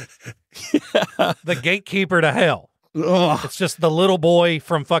like. The gatekeeper to hell. Ugh. It's just the little boy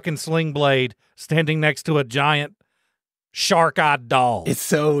from fucking Sling Blade standing next to a giant shark-eyed doll. It's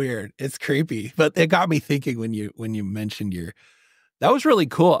so weird. It's creepy. But it got me thinking when you mentioned that was really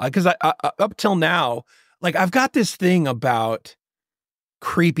cool. Because I up till now, like I've got this thing about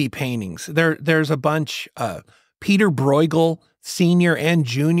creepy paintings. There's a bunch, Peter Bruegel, Sr. and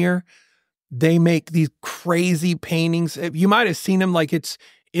Jr., they make these crazy paintings. You might have seen them. Like it's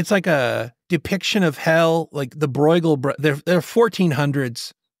like a depiction of hell. Like the Bruegel, they're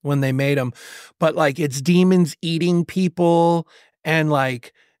 1400s when they made them, but like it's demons eating people, and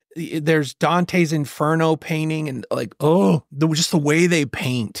like there's Dante's Inferno painting, and like just the way they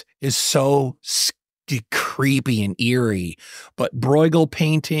paint is so creepy and eerie. But Bruegel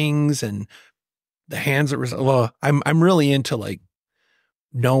paintings and the hands that were I'm really into like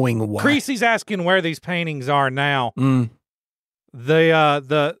knowing why. Creasy's asking where these paintings are now.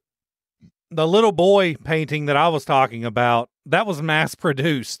 The little boy painting that I was talking about, that was mass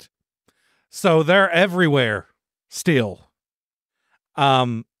produced. So they're everywhere still.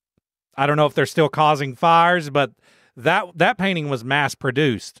 I don't know if they're still causing fires, but that painting was mass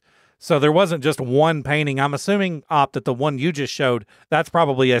produced. So there wasn't just one painting. I'm assuming, Op, that the one you just showed, that's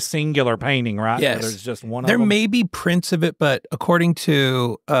probably a singular painting, right? Yes. There's just one There of them. may be prints of it, but according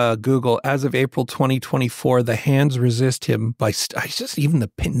to Google, as of April 2024, The Hands Resist Him by, just even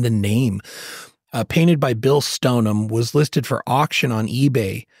the name, painted by Bill Stoneham, was listed for auction on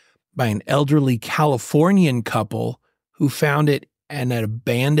eBay by an elderly Californian couple who found it in an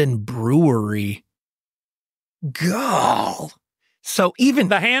abandoned brewery. God. So even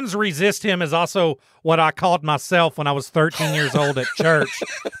The Hands Resist Him is also what I called myself when I was 13 years old at church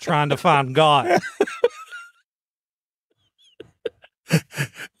trying to find God.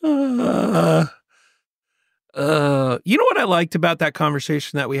 You know what I liked about that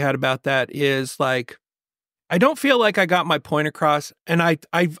conversation that we had about that is like, I don't feel like I got my point across, and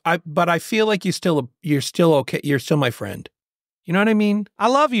but I feel like you're still okay. You're still my friend. You know what I mean? I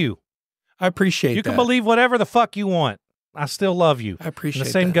love you. I appreciate You that. can believe whatever the fuck you want. I still love you. I appreciate and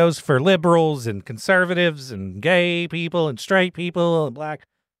the same that. goes for liberals and conservatives and gay people and straight people and black.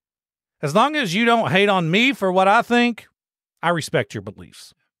 As long as you don't hate on me for what I think, I respect your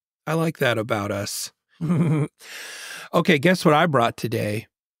beliefs. I like that about us. Okay, guess what I brought today?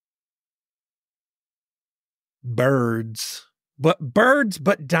 Birds. But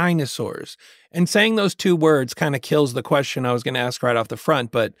dinosaurs. And saying those two words kind of kills the question I was going to ask right off the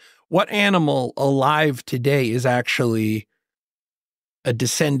front. But what animal alive today is actually a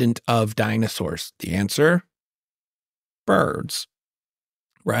descendant of dinosaurs? The answer? Birds.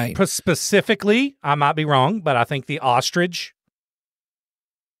 Right. Specifically, I might be wrong, but I think the ostrich.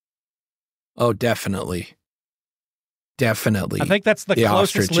 Oh, definitely. Definitely. I think that's the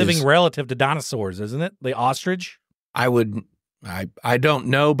closest ostriches. living relative to dinosaurs, isn't it? The ostrich? I don't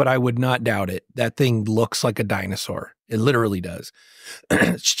know, but I would not doubt it. That thing looks like a dinosaur. It literally does.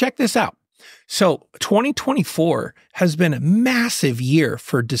 Check this out. So 2024 has been a massive year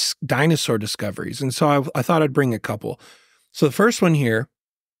for dinosaur discoveries. And so I thought I'd bring a couple. So the first one here,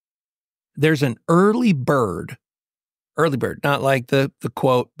 there's an early bird, not like the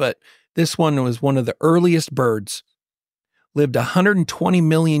quote, but this one was one of the earliest birds, lived 120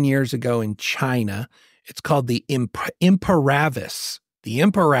 million years ago in China. It's called the Imperavis. The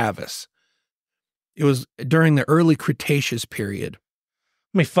Imperavis. It was during the early Cretaceous period.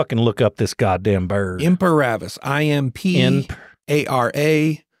 Let me fucking look up this goddamn bird. Imperavis.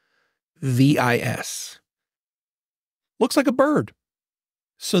 Imperavis. Looks like a bird.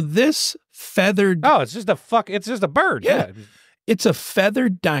 So this feathered... Oh, it's just a bird. Yeah. It's a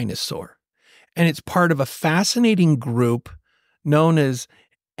feathered dinosaur. And it's part of a fascinating group known as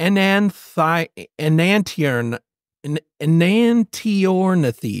enantiornithes,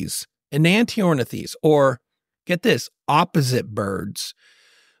 or get this, opposite birds,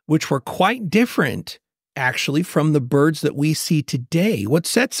 which were quite different actually from the birds that we see today. What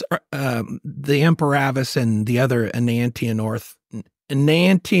sets the Imperavis and the other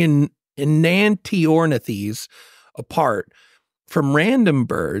enantiornithes apart from random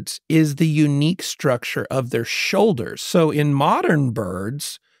birds is the unique structure of their shoulders. So in modern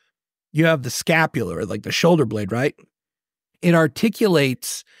birds, you have the scapula, like the shoulder blade, right? It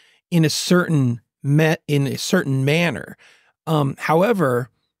articulates in a certain manner. However,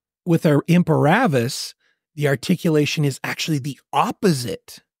 with our Imperavis, the articulation is actually the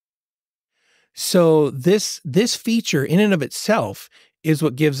opposite. So this feature in and of itself is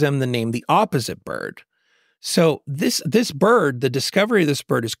what gives them the name the opposite bird. So this bird, the discovery of this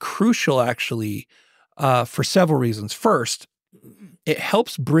bird is crucial actually for several reasons. First, it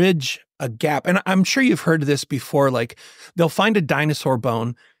helps bridge a gap. And I'm sure you've heard of this before. Like they'll find a dinosaur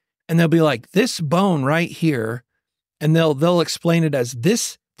bone and they'll be like, this bone right here. And they'll explain it as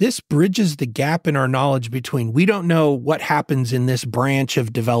this bridges the gap in our knowledge between, we don't know what happens in this branch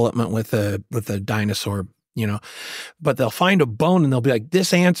of development with a dinosaur, but they'll find a bone and they'll be like,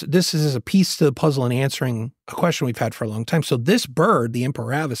 this is a piece to the puzzle in answering a question we've had for a long time. So this bird, the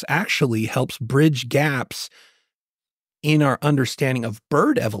Imperavis, actually helps bridge gaps in our understanding of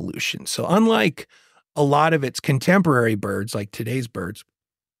bird evolution. So unlike a lot of its contemporary birds, like today's birds,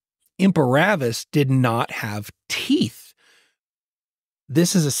 Imperavis did not have teeth.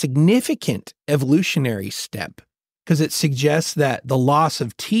 This is a significant evolutionary step because it suggests that the loss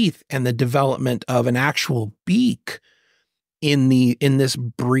of teeth and the development of an actual beak in this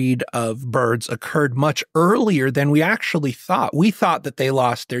breed of birds occurred much earlier than we actually thought. We thought that they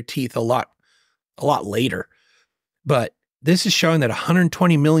lost their teeth a lot later. But this is showing that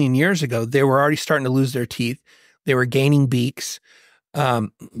 120 million years ago, they were already starting to lose their teeth. They were gaining beaks.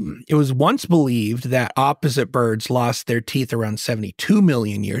 It was once believed that opposite birds lost their teeth around 72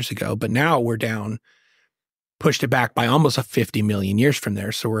 million years ago, but now we're pushed it back by almost 50 million years from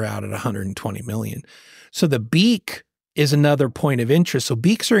there. So we're out at 120 million. So the beak is another point of interest. So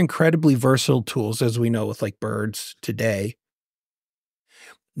beaks are incredibly versatile tools, as we know with like birds today.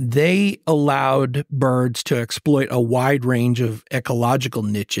 They allowed birds to exploit a wide range of ecological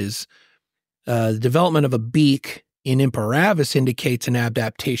niches. The development of a beak in Imperavis indicates an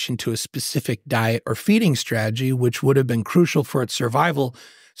adaptation to a specific diet or feeding strategy, which would have been crucial for its survival.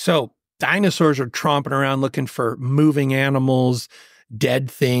 So dinosaurs are tromping around looking for moving animals, dead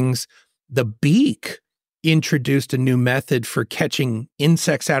things. The beak introduced a new method for catching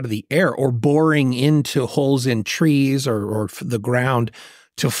insects out of the air or boring into holes in trees or the ground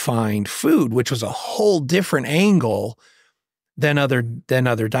to find food, which was a whole different angle than other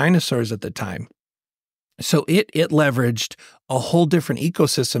dinosaurs at the time. So it leveraged a whole different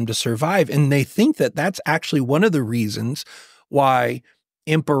ecosystem to survive. And they think that that's actually one of the reasons why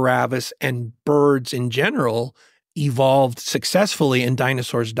Imperavis and birds in general evolved successfully and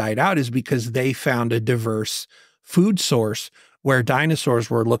dinosaurs died out, is because they found a diverse food source where dinosaurs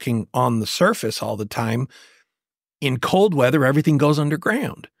were looking on the surface all the time. In cold weather, everything goes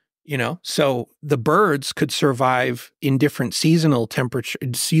underground, so the birds could survive in different seasonal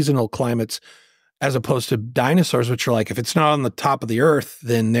climates, as opposed to dinosaurs, which are like, if it's not on the top of the earth,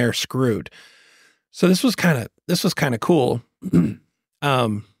 then they're screwed. So this was kind of cool. You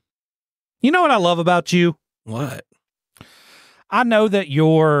know what I love about you? What? I know that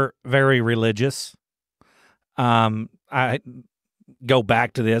you're very religious. I go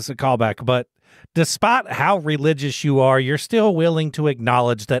back to this, a callback, but despite how religious you are, you're still willing to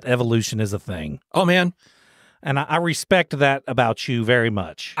acknowledge that evolution is a thing. Oh, man. And I respect that about you very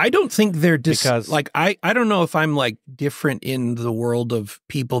much. I don't think they're I don't know if I'm like different in the world of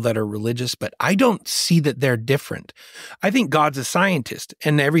people that are religious, but I don't see that they're different. I think God's a scientist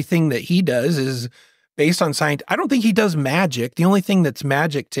and everything that he does is based on science. I don't think he does magic. The only thing that's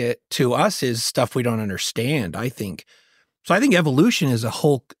magic to us is stuff we don't understand, I think. So I think evolution is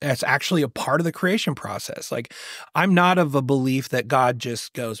that's actually a part of the creation process. Like, I'm not of a belief that God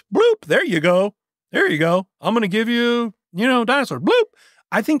just goes, bloop, there you go. There you go. I'm going to give you, dinosaurs. Bloop.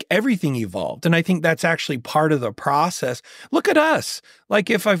 I think everything evolved. And I think that's actually part of the process. Look at us. Like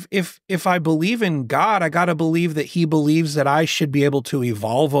if I believe in God, I got to believe that he believes that I should be able to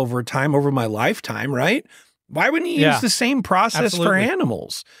evolve over time, over my lifetime, right? Why wouldn't he use the same process for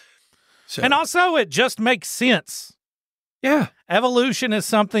animals? So, and also it just makes sense. Yeah. Evolution is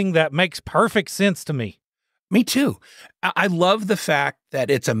something that makes perfect sense to me. Me too. I love the fact that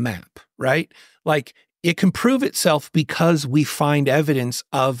it's a map, right? Like it can prove itself because we find evidence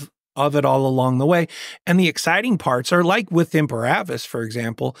of it all along the way. And the exciting parts are like with Imperavis, for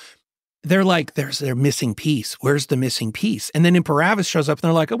example, they're like, there's their missing piece. Where's the missing piece? And then Imperavis shows up and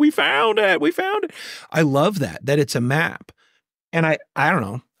they're like, oh, we found it. We found it. I love that it's a map. And I don't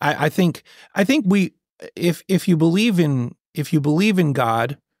know. I think if you believe in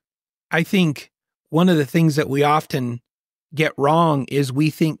God, I think one of the things that we often get wrong is we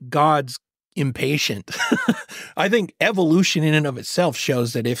think God's impatient. I think evolution in and of itself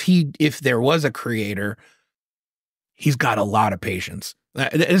shows that if there was a creator, he's got a lot of patience.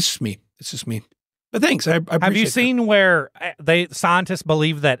 It's just me. But thanks. I have you seen where scientists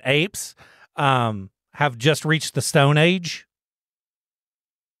believe that apes have just reached the Stone Age?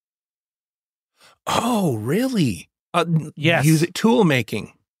 Oh, really? Yes. Use it tool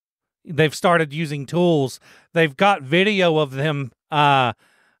making. They've started using tools. They've got video of them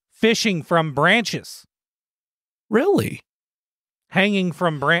fishing from branches. Really? hanging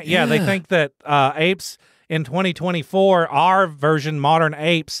from branch. Yeah, they think that apes in 2024, our version, modern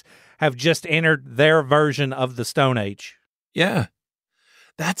apes, have just entered their version of the Stone Age. Yeah.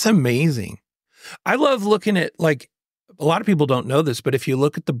 That's amazing. I love looking at, like, a lot of people don't know this, but if you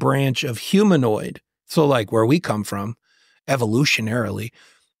look at the branch of humanoid, so like where we come from, evolutionarily,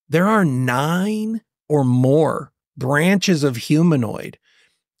 there are 9 or more branches of humanoid.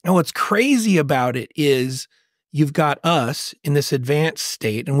 And what's crazy about it is you've got us in this advanced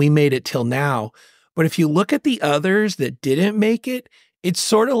state, and we made it till now. But if you look at the others that didn't make it, it's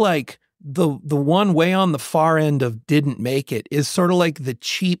sort of like the one way on the far end of didn't make it is sort of like the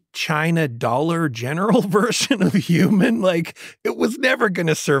cheap China dollar general version of human. Like, it was never going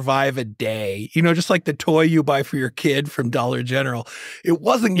to survive a day, you know, just like the toy you buy for your kid from Dollar General. It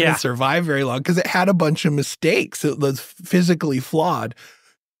wasn't going to survive very long because it had a bunch of mistakes. It was physically flawed.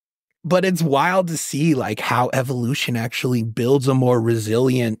 But it's wild to see like how evolution actually builds a more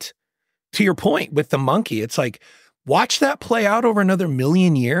resilient, to your point with the monkey. It's like, watch that play out over another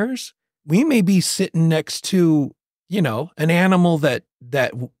 1,000,000 years. We may be sitting next to, you know, an animal that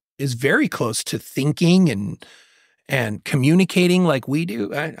is very close to thinking and communicating like we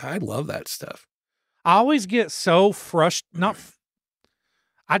do. I love that stuff. I always get so frustrated.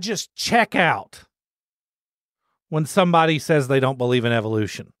 I just check out when somebody says they don't believe in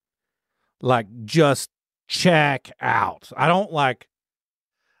evolution. Like, just check out. I don't like,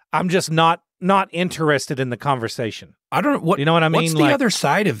 I'm just not interested in the conversation. I don't know what, you know what I mean? What's the other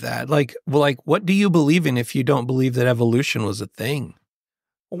side of that? Like, what do you believe in if you don't believe that evolution was a thing?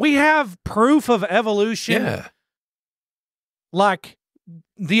 We have proof of evolution. Yeah. Like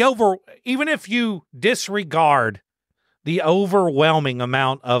even if you disregard the overwhelming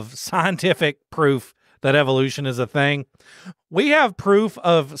amount of scientific proof that evolution is a thing, we have proof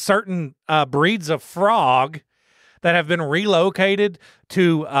of certain breeds of frog that have been relocated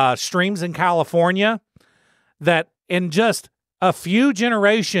to streams in California that in just a few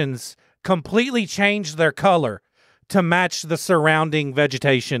generations completely changed their color to match the surrounding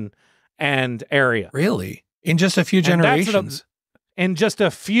vegetation and area. Really? In just a few generations? In just a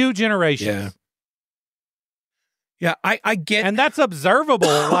few generations. Yeah. Yeah, I get... And that's observable,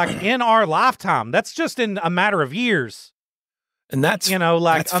 like, in our lifetime. That's just in a matter of years. And that's, you know,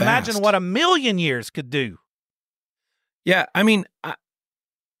 like, that's imagine fast. what 1,000,000 years could do. Yeah, I mean,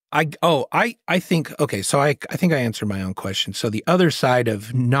 I think, okay, so I think I answered my own question. So the other side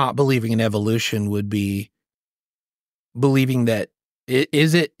of not believing in evolution would be believing that,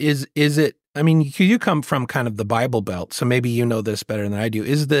 is it, I mean, you come from kind of the Bible Belt, so maybe you know this better than I do.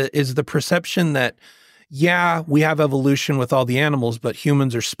 Is the perception that, yeah, we have evolution with all the animals, but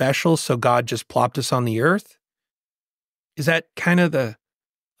humans are special, so God just plopped us on the earth? Is that kind of the,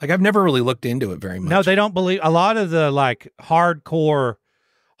 like, I've never really looked into it very much. No, they don't believe, a lot of the, like, hardcore,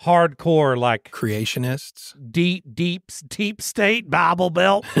 like, creationists, deep state Bible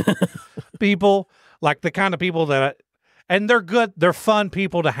Belt people, like the kind of people that, and they're good, they're fun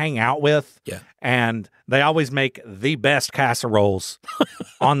people to hang out with. Yeah. And they always make the best casseroles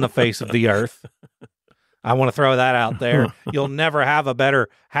on the face of the earth. I want to throw that out there. You'll never have a better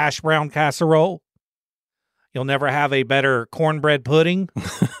hash brown casserole. You'll never have a better cornbread pudding.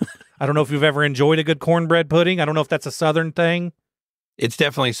 I don't know if you've ever enjoyed a good cornbread pudding. I don't know if that's a Southern thing. It's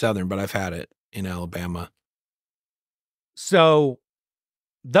definitely Southern, but I've had it in Alabama. So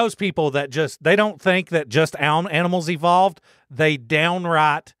those people that just, they don't think that just animals evolved. They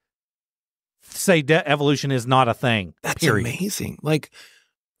downright say evolution is not a thing. That's amazing. Like,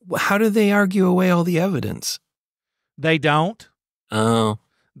 how do they argue away all the evidence? They don't. Oh.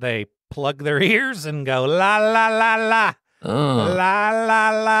 They plug their ears and go, la, la, la, la. Oh. La, la,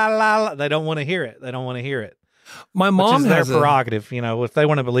 la, la, la. They don't want to hear it. They don't want to hear it. My mom has has their prerogative. You know, if they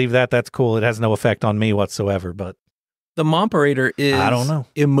want to believe that, that's cool. It has no effect on me whatsoever. But the momperator is, I don't know,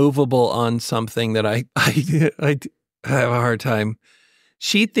 immovable on something that I have a hard time.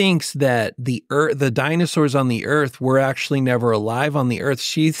 She thinks that the dinosaurs on the earth were actually never alive on the earth.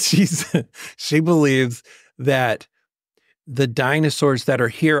 She believes that the dinosaurs that are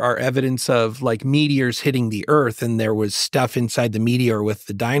here are evidence of like meteors hitting the earth, and there was stuff inside the meteor with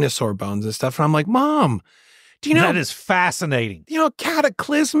the dinosaur bones and stuff. And I'm like, Mom, do you know that is fascinating? You know,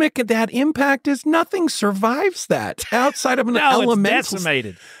 cataclysmic that impact is, nothing survives that outside of an elemental. It's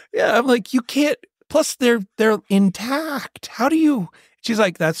decimated. Yeah, I'm like, you can't. Plus, they're intact. How do you? She's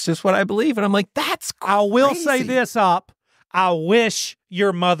like, that's just what I believe, and I'm like, that's crazy. I will say this up. I wish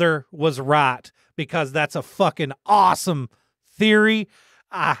your mother was right, because that's a fucking awesome theory.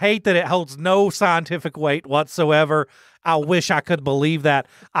 I hate that it holds no scientific weight whatsoever. I wish I could believe that.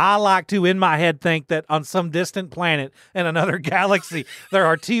 I like to, in my head, think that on some distant planet in another galaxy, there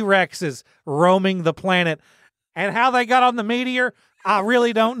are T-Rexes roaming the planet. And how they got on the meteor, I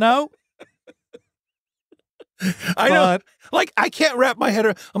really don't know. I know. Like, I can't wrap my head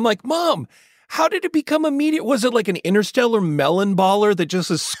around. I'm like, Mom, how did it become a meteor? Was it like an interstellar melon baller that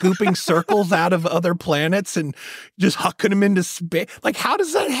just is scooping circles out of other planets and just hucking them into space? Like, how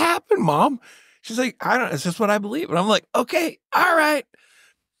does that happen, Mom? She's like, I don't know. It's just what I believe. And I'm like, okay, all right.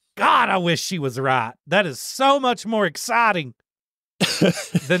 God, I wish she was right. That is so much more exciting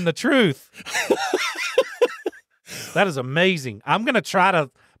than the truth. That is amazing. I'm going to try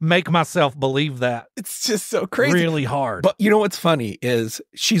to make myself believe that. It's just so crazy. Really hard. But you know what's funny is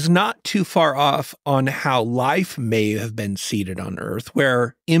she's not too far off on how life may have been seeded on Earth,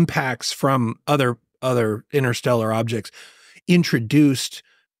 where impacts from other interstellar objects introduced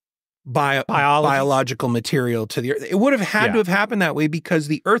biological material to the Earth. It would have had to have happened that way because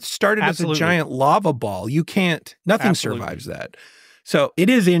the Earth started as a giant lava ball. Nothing survives that. So it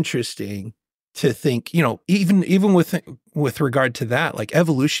is interesting to think, you know, even with regard to that, like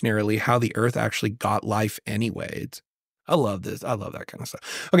evolutionarily, how the Earth actually got life anyway. I love this. I love that kind of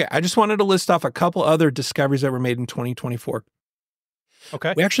stuff. Okay, I just wanted to list off a couple other discoveries that were made in 2024.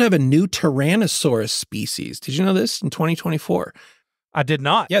 Okay. We actually have a new Tyrannosaurus species. Did you know this? In 2024. I did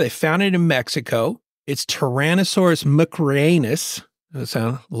not. Yeah, they found it in Mexico. It's Tyrannosaurus mucranus. That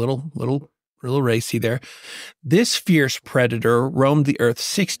sound a little racy there. This fierce predator roamed the Earth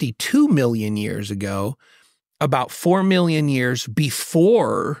 62 million years ago, about 4 million years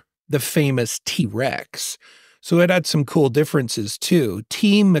before the famous T-Rex. So it had some cool differences too.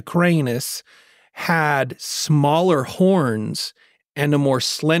 T. mucranus had smaller horns and a more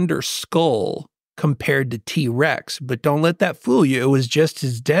slender skull compared to T-Rex, but don't let that fool you. It was just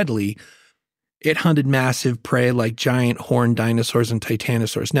as deadly. It hunted massive prey like giant horned dinosaurs and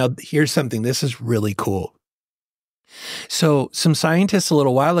titanosaurs. Now, here's something. This is really cool. So some scientists a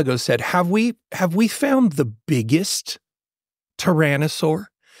little while ago said, have we found the biggest tyrannosaur?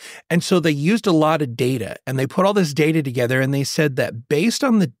 And so they used a lot of data and they put all this data together and they said that based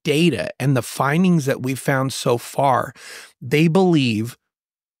on the data and the findings that we've found so far, they believe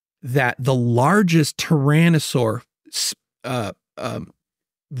that the largest tyrannosaur,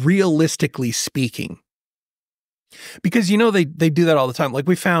 realistically speaking, because you know they do that all the time. Like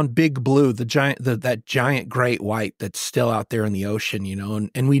we found Big Blue, that giant great white that's still out there in the ocean, you know,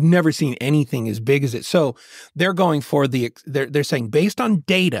 and we've never seen anything as big as it. So they're going for they're saying based on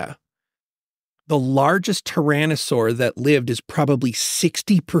data, the largest tyrannosaur that lived is probably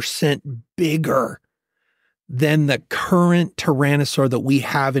 60% bigger than the current tyrannosaur that we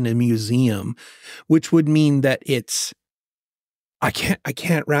have in a museum, which would mean that I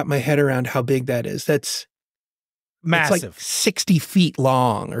can't wrap my head around how big that is. That's massive. It's like 60 feet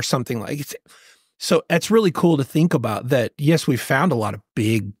long or something like it. So that's really cool to think about that. Yes, we found a lot of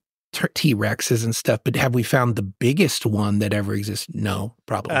big T-Rexes and stuff, but have we found the biggest one that ever exists? No,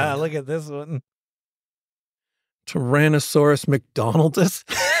 probably not. Look at this one. Tyrannosaurus McDonaldus.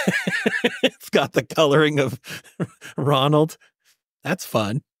 It's got the coloring of Ronald. That's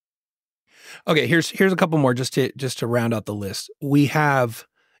fun. Okay, here's a couple more just to round out the list. We have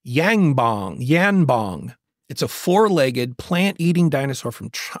Yanbong. It's a four-legged plant-eating dinosaur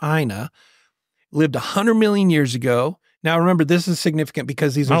from China. Lived 100 million years ago. Now remember, this is significant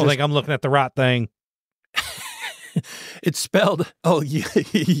because these are I don't think I'm looking at the right thing. It's spelled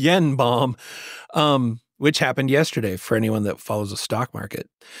Yanbong, which happened yesterday for anyone that follows the stock market.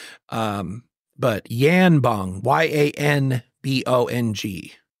 But Yanbong,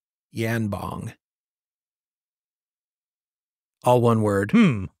 Yanbong. Yanbong. All one word.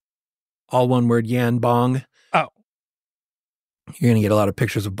 All one word, Yanbong. Oh. You're going to get a lot of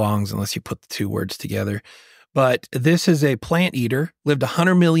pictures of bongs unless you put the two words together. But this is a plant eater, lived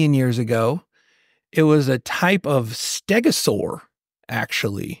 100 million years ago. It was a type of stegosaur,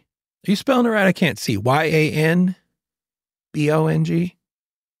 actually. Are you spelling it right? I can't see. Yanbong? Yan?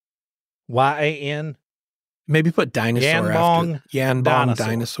 Maybe put dinosaur Yanbong after. Yanbong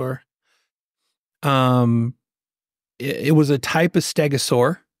dinosaur. It was a type of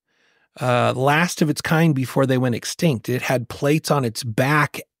stegosaur. Last of its kind before they went extinct. It had plates on its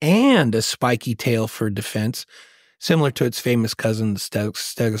back and a spiky tail for defense, similar to its famous cousin, the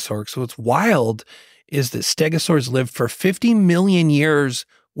stegosaur. So what's wild is that stegosaurs lived for 50 million years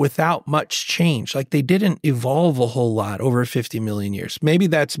without much change. Like they didn't evolve a whole lot over 50 million years. Maybe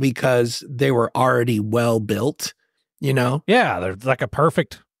that's because they were already well built, you know? Yeah, they're like a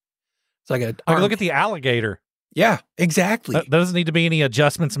perfect. It's like look at the alligator. Yeah, exactly. There doesn't need to be any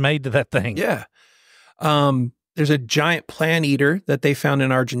adjustments made to that thing. Yeah. There's a giant plant eater that they found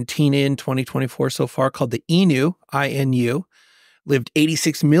in Argentina in 2024 so far called the Inu, I-N-U. Lived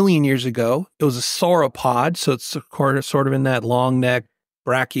 86 million years ago. It was a sauropod, so it's sort of in that long neck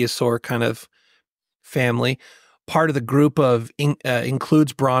brachiosaur kind of family. Part of the group of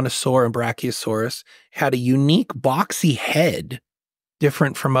includes Brontosaur and Brachiosaurus. Had a unique boxy head,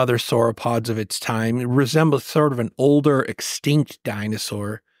 different from other sauropods of its time. It resembles sort of an older extinct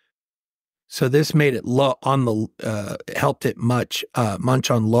dinosaur. So this made it helped it munch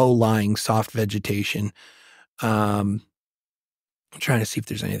on low-lying soft vegetation. I'm trying to see if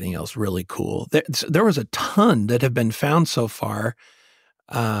there's anything else really cool. There was a ton that have been found so far.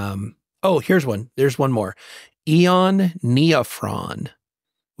 Here's one. There's one more. Eon neophron,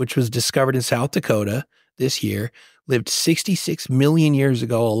 which was discovered in South Dakota this year, lived 66 million years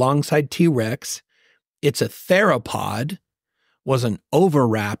ago alongside T-Rex. It's a theropod, was an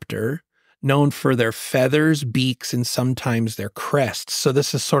oviraptor, known for their feathers, beaks, and sometimes their crests. So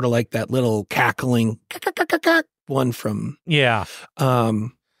this is sort of like that little cackling one from... Yeah.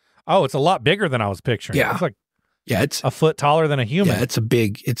 It's a lot bigger than I was picturing. Yeah. It's like it's a foot taller than a human. Yeah, it's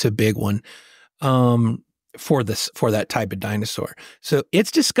a big one. For that type of dinosaur. So its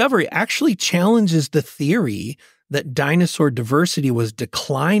discovery actually challenges the theory that dinosaur diversity was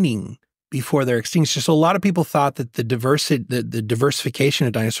declining before their extinction. So a lot of people thought that the diversification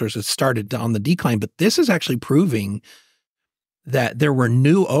of dinosaurs had started on the decline, but this is actually proving that there were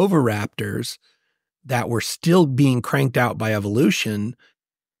new oviraptors that were still being cranked out by evolution.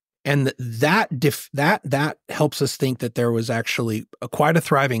 And that helps us think that there was actually quite a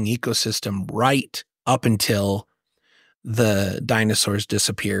thriving ecosystem right up until the dinosaurs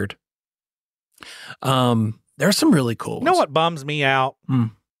disappeared. There's some really cool ones. You know what bums me out?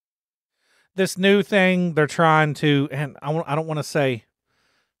 This new thing they're trying to, and I don't want to say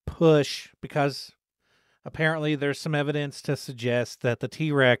push, because apparently there's some evidence to suggest that the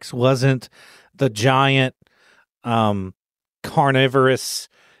T-Rex wasn't the giant carnivorous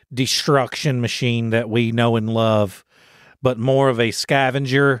destruction machine that we know and love, but more of a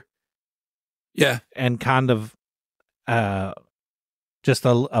scavenger. Yeah. And kind of just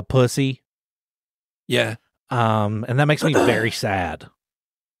a pussy. Yeah. And that makes me very sad.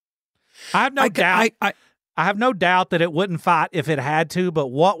 I have no doubt. I have no doubt that it wouldn't fight if it had to, but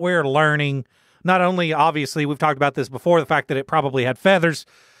what we're learning, not only obviously we've talked about this before, the fact that it probably had feathers,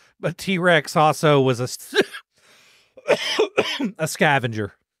 but T-Rex also was a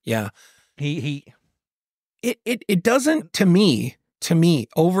scavenger. Yeah. It doesn't, to me,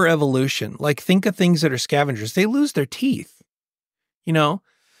 over evolution, like think of things that are scavengers. They lose their teeth, you know?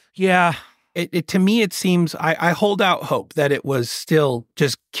 Yeah. To me, it seems, I hold out hope that it was still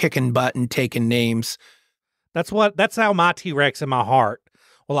just kicking butt and taking names. That's how my T-Rex in my heart.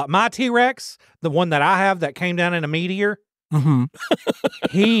 Well, like my T-Rex, the one that I have that came down in a meteor,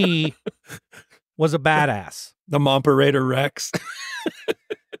 he was a badass. The Momperator Rex.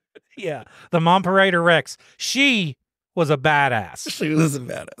 Yeah. The Momperator Rex. She was a badass. She was a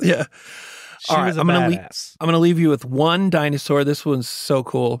badass. Yeah. She was a badass. I'm going to leave you with one dinosaur. This one's so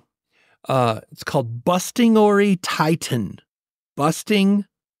cool. It's called Busting Ori Titan. Busting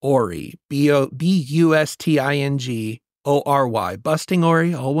Ori. Bustingory. Busting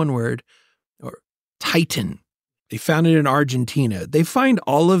Ori, all one word. Or Titan. They found it in Argentina. They find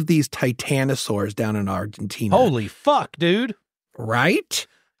all of these titanosaurs down in Argentina. Holy fuck, dude. Right?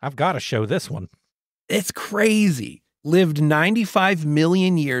 I've got to show this one. It's crazy. Lived 95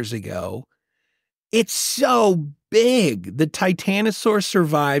 million years ago. It's so big. The Titanosaur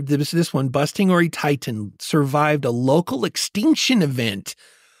survived. This one, Busting Ori Titan, survived a local extinction event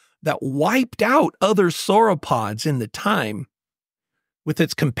that wiped out other sauropods in the time. With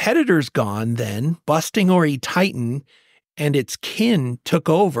its competitors gone, then Busting Ori Titan and its kin took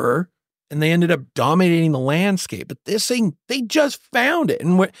over, and they ended up dominating the landscape. But this thing, they just found it.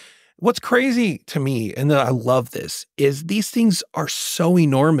 And what's crazy to me, and I love this, is these things are so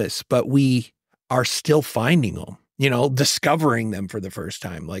enormous, but we are still finding them, discovering them for the first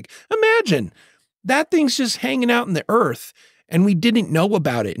time. Like, imagine that thing's just hanging out in the earth and we didn't know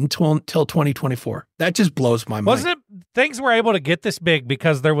about it until 2024. That just blows my mind. Wasn't it things were able to get this big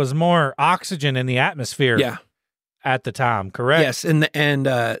because there was more oxygen in the atmosphere at the time, correct? Yes, and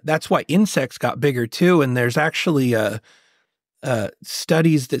that's why insects got bigger too. And there's actually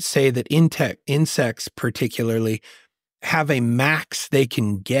studies that say that insects particularly have a max they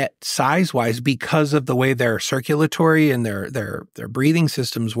can get size-wise because of the way their circulatory and their breathing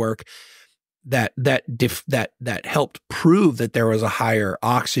systems work. That helped prove that there was a higher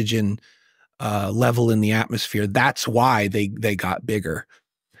oxygen level in the atmosphere. That's why they got bigger.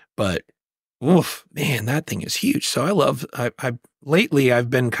 But oof, man, that thing is huge. So lately I've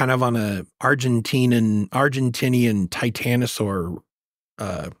been kind of on a Argentinian titanosaur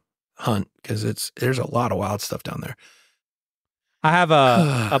hunt because there's a lot of wild stuff down there. I have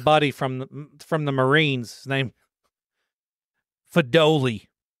a buddy from the Marines. His name Fedoli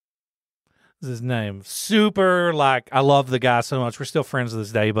is his name. Super, like, I love the guy so much. We're still friends to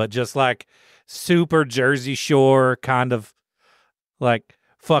this day, but just like super Jersey Shore kind of like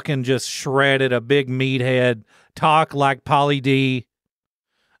fucking just shredded, a big meathead, talk like Pauly D,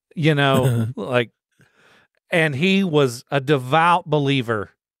 you know, like, and he was a devout believer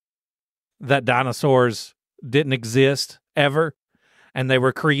that dinosaurs didn't exist ever, and they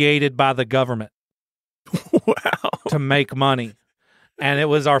were created by the government. Wow. To make money. And it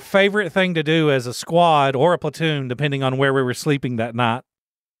was our favorite thing to do as a squad or a platoon, depending on where we were sleeping that night,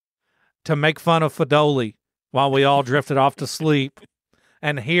 to make fun of Fedoli while we all drifted off to sleep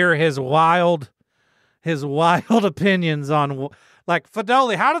and hear his wild opinions on, like,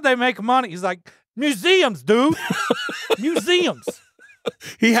 Fedoli, how did they make money? He's like, museums, dude. Museums.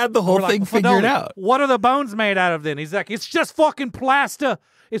 He had the whole thing figured out. What are the bones made out of then? He's like, it's just fucking plaster.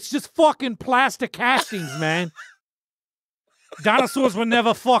 It's just fucking plaster castings, man. Dinosaurs were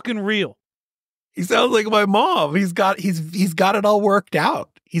never fucking real. He sounds like my mom. He's got it all worked out.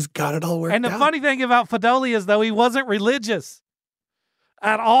 He's got it all worked out. And the funny thing about Fedoli is, though, he wasn't religious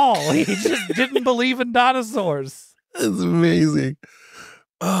at all. He just didn't believe in dinosaurs. That's amazing.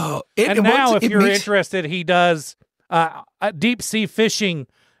 Oh, if you're interested, he does deep sea fishing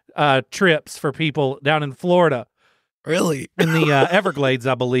trips for people down in Florida. Really? In the Everglades,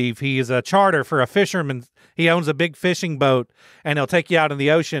 I believe. He is a charter for a fisherman. He owns a big fishing boat, and he'll take you out in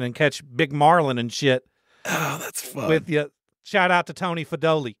the ocean and catch big marlin and shit. Oh, that's fun. With you. Shout out to Tony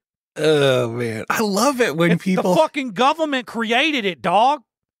Fedoli. Oh, man. I love it when people... The fucking government created it, dog.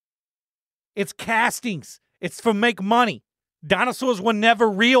 It's castings. It's for make money. Dinosaurs were never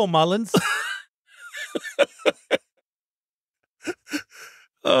real, Mullins.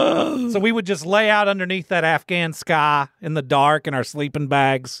 So we would just lay out underneath that Afghan sky in the dark in our sleeping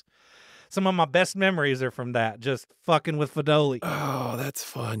bags. Some of my best memories are from that, just fucking with Fedoli. Oh, that's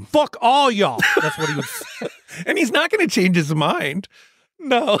fun. Fuck all y'all. That's what he would say. And he's not going to change his mind.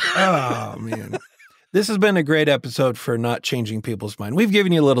 No. Oh, man. This has been a great episode for not changing people's mind. We've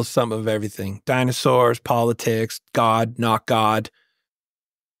given you a little something of everything. Dinosaurs, politics, God, not God.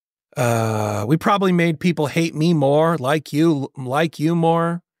 We probably made people hate me more, like you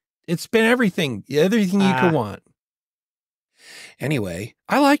more. It's been everything you could want. Anyway,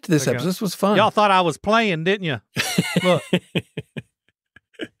 I liked this episode. This was fun. Y'all thought I was playing, didn't you? Look.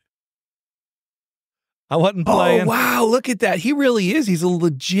 I wasn't playing. Oh, wow. Look at that. He really is. He's a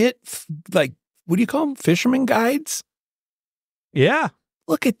legit, like, what do you call them? Fisherman guides? Yeah.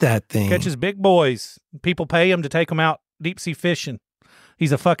 Look at that thing. Catches big boys. People pay him to take them out deep sea fishing.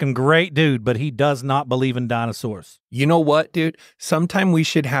 He's a fucking great dude, but he does not believe in dinosaurs. You know what, dude? Sometime we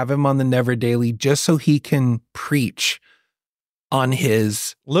should have him on the NeverDaily just so he can preach on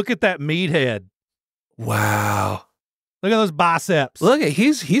his... Look at that meathead. Wow. Look at those biceps. Look at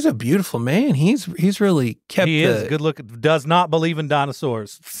he's a beautiful man. He's really kept. He is good looking. Does not believe in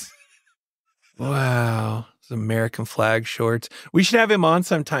dinosaurs. Wow. American flag shorts. We should have him on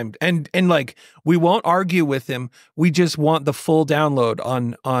sometime. And like, we won't argue with him. We just want the full download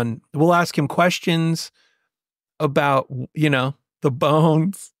on we'll ask him questions about, the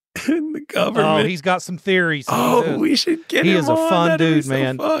bones and the government. Oh, he's got some theories. Oh, we should get him on. He is a fun dude,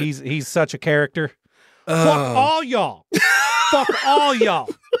 man. So fun. He's such a character. Fuck all y'all. Fuck all y'all.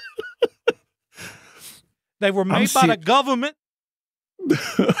 They were made by the government.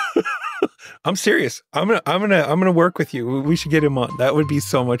 I'm serious. I'm gonna work with you. We should get him on. That would be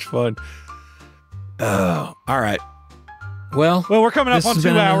so much fun. Oh, all right. Well, we're coming up on 2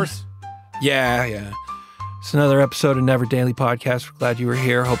 hours. Yeah. It's another episode of NeverDaily Podcast. We're glad you were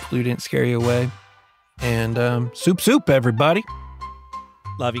here. Hopefully we didn't scare you away. And soup, everybody.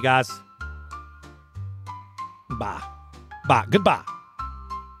 Love you guys. Bye. Bye. Goodbye.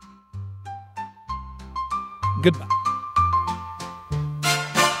 Goodbye.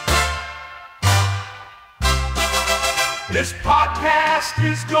 This podcast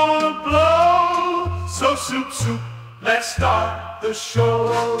is gonna blow. So soup, let's start the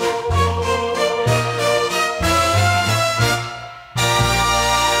show.